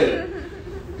moving.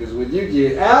 Because when you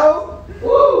get out,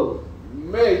 woo,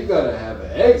 man, you gotta have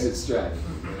an exit strategy.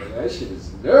 Man. That shit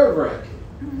is nerve-wracking.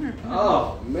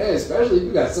 Oh man, especially if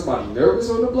you got somebody nervous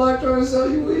on the block trying to sell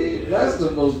you weed. That's the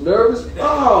most nervous.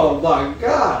 Oh my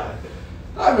god.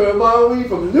 I remember buying weed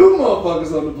from new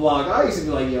motherfuckers on the block. I used to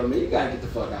be like, yo man, you gotta get the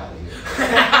fuck out of here.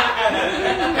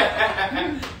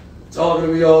 Talking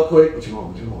to me all quick. What you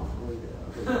want? What you want?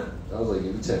 I was like,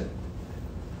 give me 10. All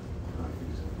right,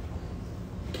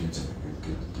 give me 10.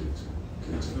 Give me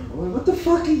 10. I'm like, what the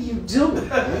fuck are you doing,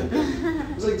 man?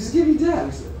 I was like, just give me that.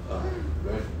 He said, all right,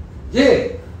 ready?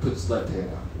 Yeah. Put his left hand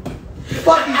out. What the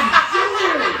fuck are you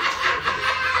doing?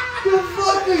 The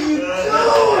fuck are you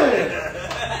doing?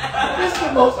 This is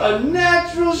the most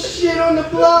unnatural shit on the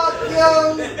block,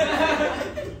 yo.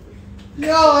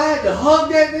 Yo, I had to hug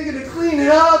that nigga to clean it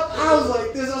up. I was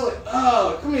like this. I was like,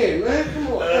 oh, come here, man. Come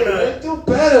on, hey, man. Do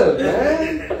better,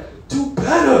 man. Do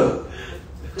better.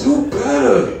 Do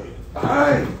better. All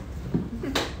right.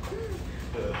 What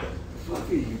the fuck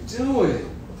are you doing?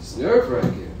 It's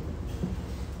nerve-wracking.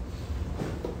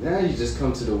 Now you just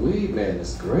come to the Weedman.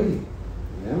 It's great.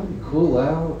 You know, you cool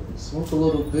out, smoke a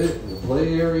little bit in the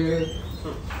play area.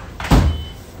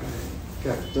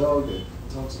 Got a dog that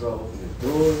talks about opening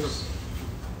doors.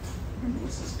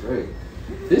 This is great.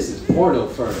 This is porno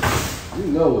furniture. You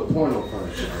know what porno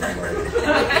furniture is like.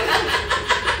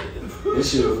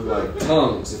 This shit would look like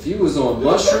tongues. If you was on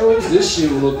mushrooms, this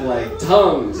shit would look like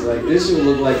tongues. Like this shit would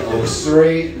look like a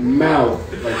straight mouth.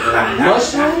 Like on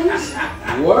mushrooms?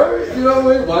 Word? You know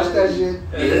what I mean? Watch that shit.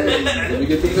 Yeah. Let me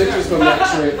get the pictures from that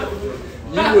trip.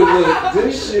 You would look,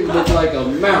 this shit would look like a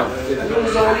mouth. If you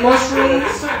was on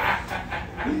mushrooms,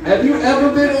 have you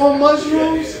ever been on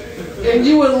mushrooms? And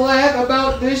you would laugh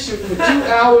about this shit for 2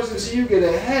 hours until you get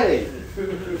a headache.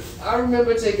 I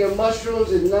remember taking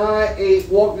mushrooms at 9, 8,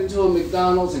 walked into a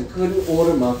McDonald's and couldn't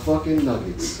order my fucking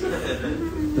nuggets.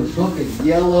 The fucking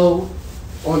yellow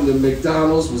on the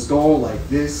McDonald's was going like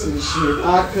this and shit.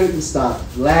 I couldn't stop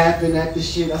laughing at the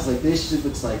shit. I was like, this shit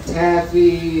looks like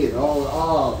taffy and all.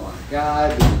 Oh my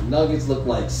god, the nuggets look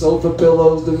like sofa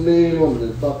pillows to me on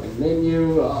the fucking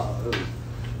menu. Oh, it was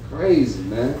crazy,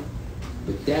 man.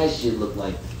 But that shit looked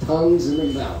like tongues in the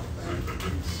mouth.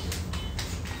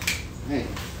 Man.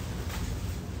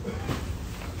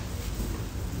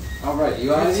 All right,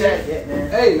 you out here?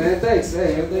 Hey, man, thanks.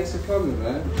 Hey, man, thanks for coming,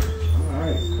 man. All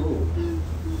right, cool.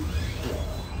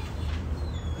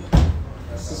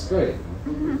 This is great.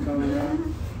 Coming out,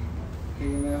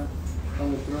 hanging out,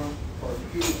 coming through.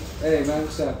 Hey, man,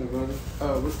 what's happening, brother?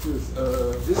 What's this?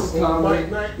 This is comedy.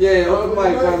 Yeah, open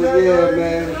mic, brother. Yeah,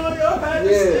 man.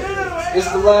 Yeah,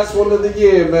 it's the last one of the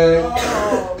year, man.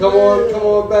 Come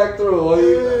on back through.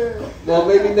 Well,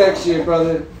 maybe next year,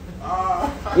 brother.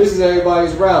 This is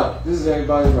everybody's route.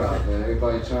 Man.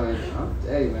 Everybody trying.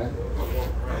 Hey, man.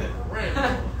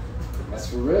 That's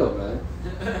for real, man.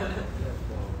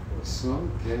 Smoke,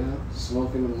 yeah.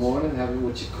 Smoke in the morning, have it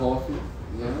with your coffee,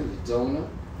 you know, your donut.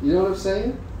 You know what I'm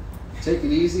saying? Take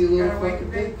it easy a little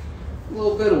fucking bit. A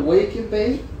little bit of wake and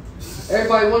bake.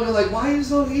 Everybody wonder like, why are you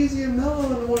so easy and mellow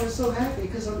and the morning so happy?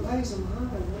 Because I'm nice, I'm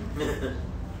high, man.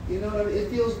 You know what I mean? It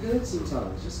feels good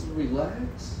sometimes. Just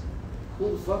relax.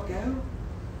 Cool the fuck out. You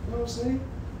know what I'm saying?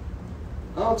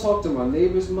 I don't talk to my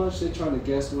neighbors much. They're trying to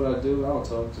guess what I do. I don't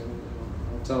talk to them.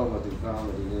 I don't tell them I do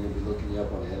comedy. They're going to be looking you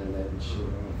up on the internet and shit.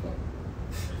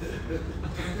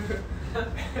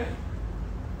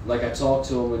 Like I talk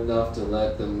to them enough to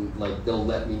let them, like they'll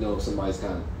let me know if somebody's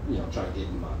kind of, you know, trying to get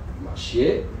in my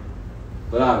shit.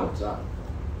 But I don't.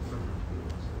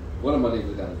 One of my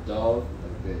neighbors got a dog.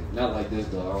 Like not like this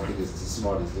dog. I don't think it's as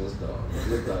smart as this dog. It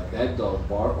looked like that dog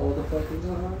bark all the fucking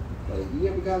time. Like you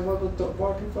ever got one of those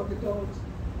barking fucking dogs?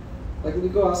 Like when you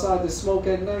go outside to smoke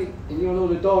at night and you don't know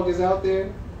the dog is out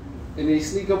there. And they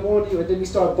sneak up on you, and then you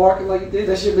start barking like you did.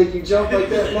 That shit make you jump like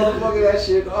that, motherfucker. That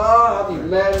shit. Oh, I'll be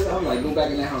mad as I'm like, go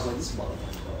back in that house like this motherfucker.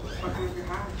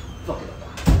 Fuck it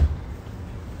up.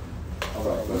 All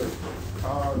right, brother.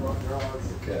 Oh my God.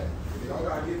 Okay. Y'all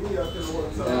gotta get me up there one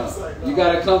time. Now, Like, you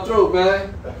gotta come through,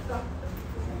 man.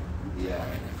 Yeah.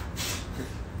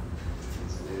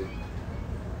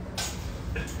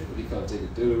 We come take a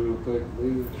dude real quick,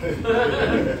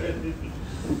 leave.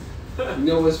 You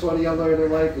know what's funny I learned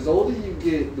in life? As older you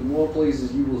get, the more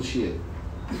places you will shit.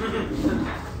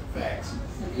 Facts.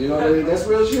 You know what I mean? That's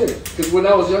real shit. Because when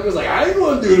I was young, I was like, I ain't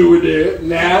gonna do it there.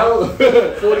 Now,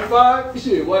 45?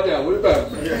 Shit, watch out. What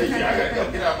about me? Yeah, I gotta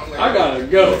go. Get out my way. I gotta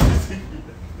go.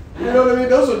 You know what I mean?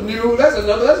 Those are new. That's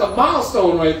a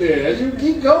milestone right there. As you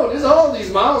keep going, there's all these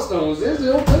milestones. There's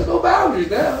no boundaries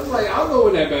now. It's like, I'll go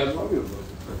in that bathroom. I'll give a fuck.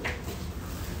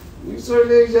 You certain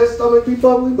things that stomach be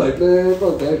bubbling, like, man,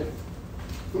 fuck that.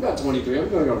 I'm not 23. I'm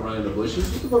not gonna run in the bushes.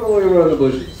 What the fuck am I gonna run in the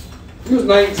bushes? He was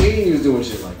 19. He was doing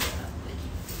shit like that.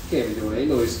 Can't be doing it. Ain't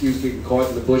no excuse getting caught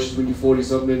in the bushes when you're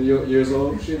 40-something years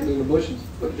old. Shitting in the bushes.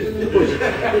 Put it in the bushes.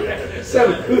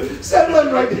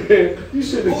 Settle right there. You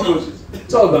shit in the bushes.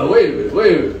 Talk about, wait a minute.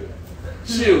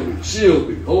 Shield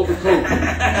me. Hold the coat.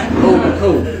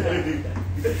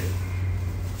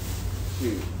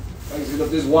 Shit. I used to get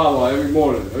up this Wawa every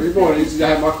morning. Every morning, I used to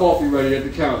have my coffee ready at the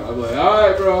counter. I'm like, all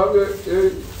right, bro, I'm good.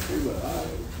 He's like, all right.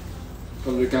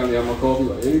 Come to the counter, have my coffee.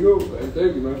 Like, here you go. Like,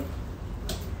 thank you, man.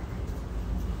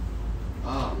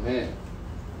 Oh, man.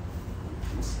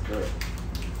 This is great.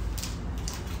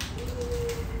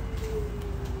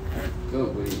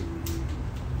 Good weed.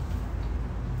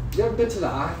 You ever been to the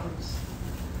islands?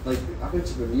 Like, I've been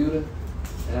to Bermuda,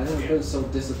 and I've never been so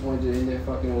disappointed in their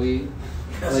fucking weed.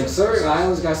 Like, certain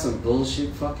islands got some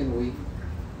bullshit fucking weed.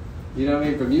 You know what I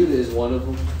mean? Bermuda is one of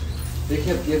them. They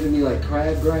kept giving me, like,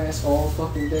 crabgrass all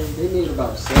fucking day. They made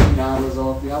about $7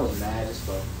 off me. I was mad as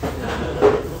fuck.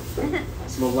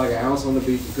 Smoked like an ounce on the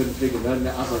beach and couldn't figure nothing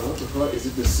out. I was like, what the fuck? Is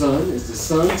it the sun? Is the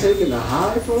sun taking the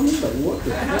high from me? Like, what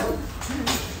the hell?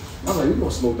 I was like, we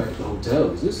gonna smoke back at the hotel,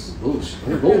 because this is bullshit.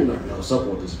 I ain't going nothing else up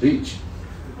on this beach.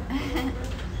 Man.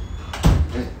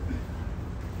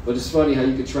 But it's funny how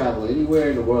you can travel anywhere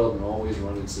in the world and always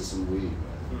run into some weed,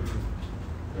 man.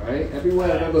 Right?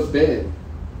 Everywhere I've ever been,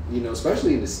 you know,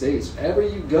 especially in the States, wherever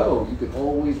you go, you can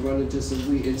always run into some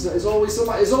weed. It's always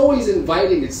somebody. It's always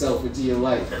inviting itself into your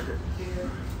life.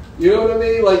 You know what I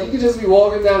mean? Like, you could just be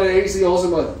walking down the AC, all of a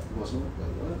sudden, like, you want smoke?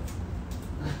 Like, what?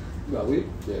 You got weed?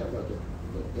 Yeah, I got that.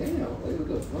 But damn, like, what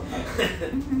the fuck?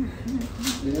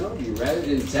 You know, you ran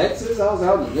in Texas. I was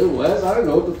out in the Midwest. I didn't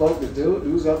know what the fuck to do.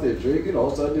 Dudes out there drinking. All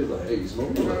of a sudden, they're like, hey, you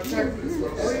smoking? Like,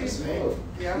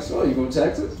 yeah. So, you from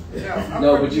Texas? Yeah, I'm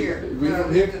no, from but you here.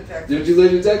 from here? Texas. Did you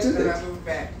live in Texas? Then I moved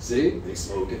back. See, they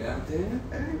smoking out there.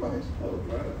 Everybody smoking,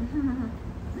 brother.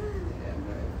 Yeah,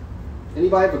 man.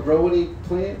 Anybody ever grow any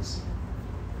plants?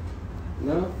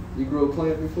 No? You grew a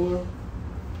plant before?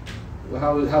 Well,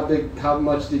 how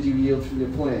much did you yield from your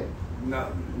plant?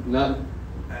 Nothing. Nothing?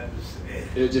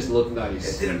 It just looked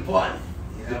nice. It didn't bud.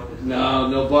 You know?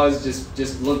 No buzz,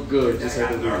 just looked good. Just I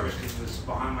got like nervous because it was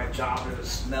behind my job and it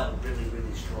smelled really,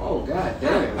 really strong. Oh, god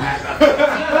damn.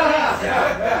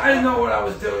 Yeah, I didn't know what I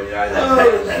was doing. I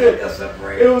didn't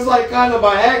separate. It was like kind of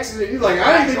by accident. He's like,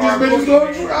 I didn't think this bitch was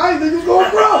going to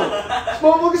grow. This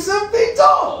motherfucker's 7 feet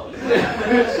tall.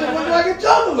 Shit looked like a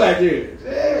jungle back here.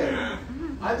 Yeah.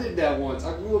 I did that once.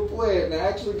 I grew a plant and I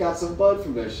actually got some bud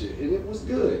from that shit. And it was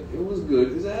good. It was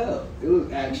good as hell. It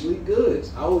was actually good.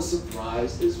 I was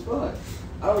surprised as fuck.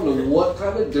 I don't know what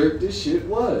kind of dirt this shit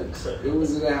was. It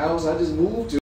was in a house I just moved to.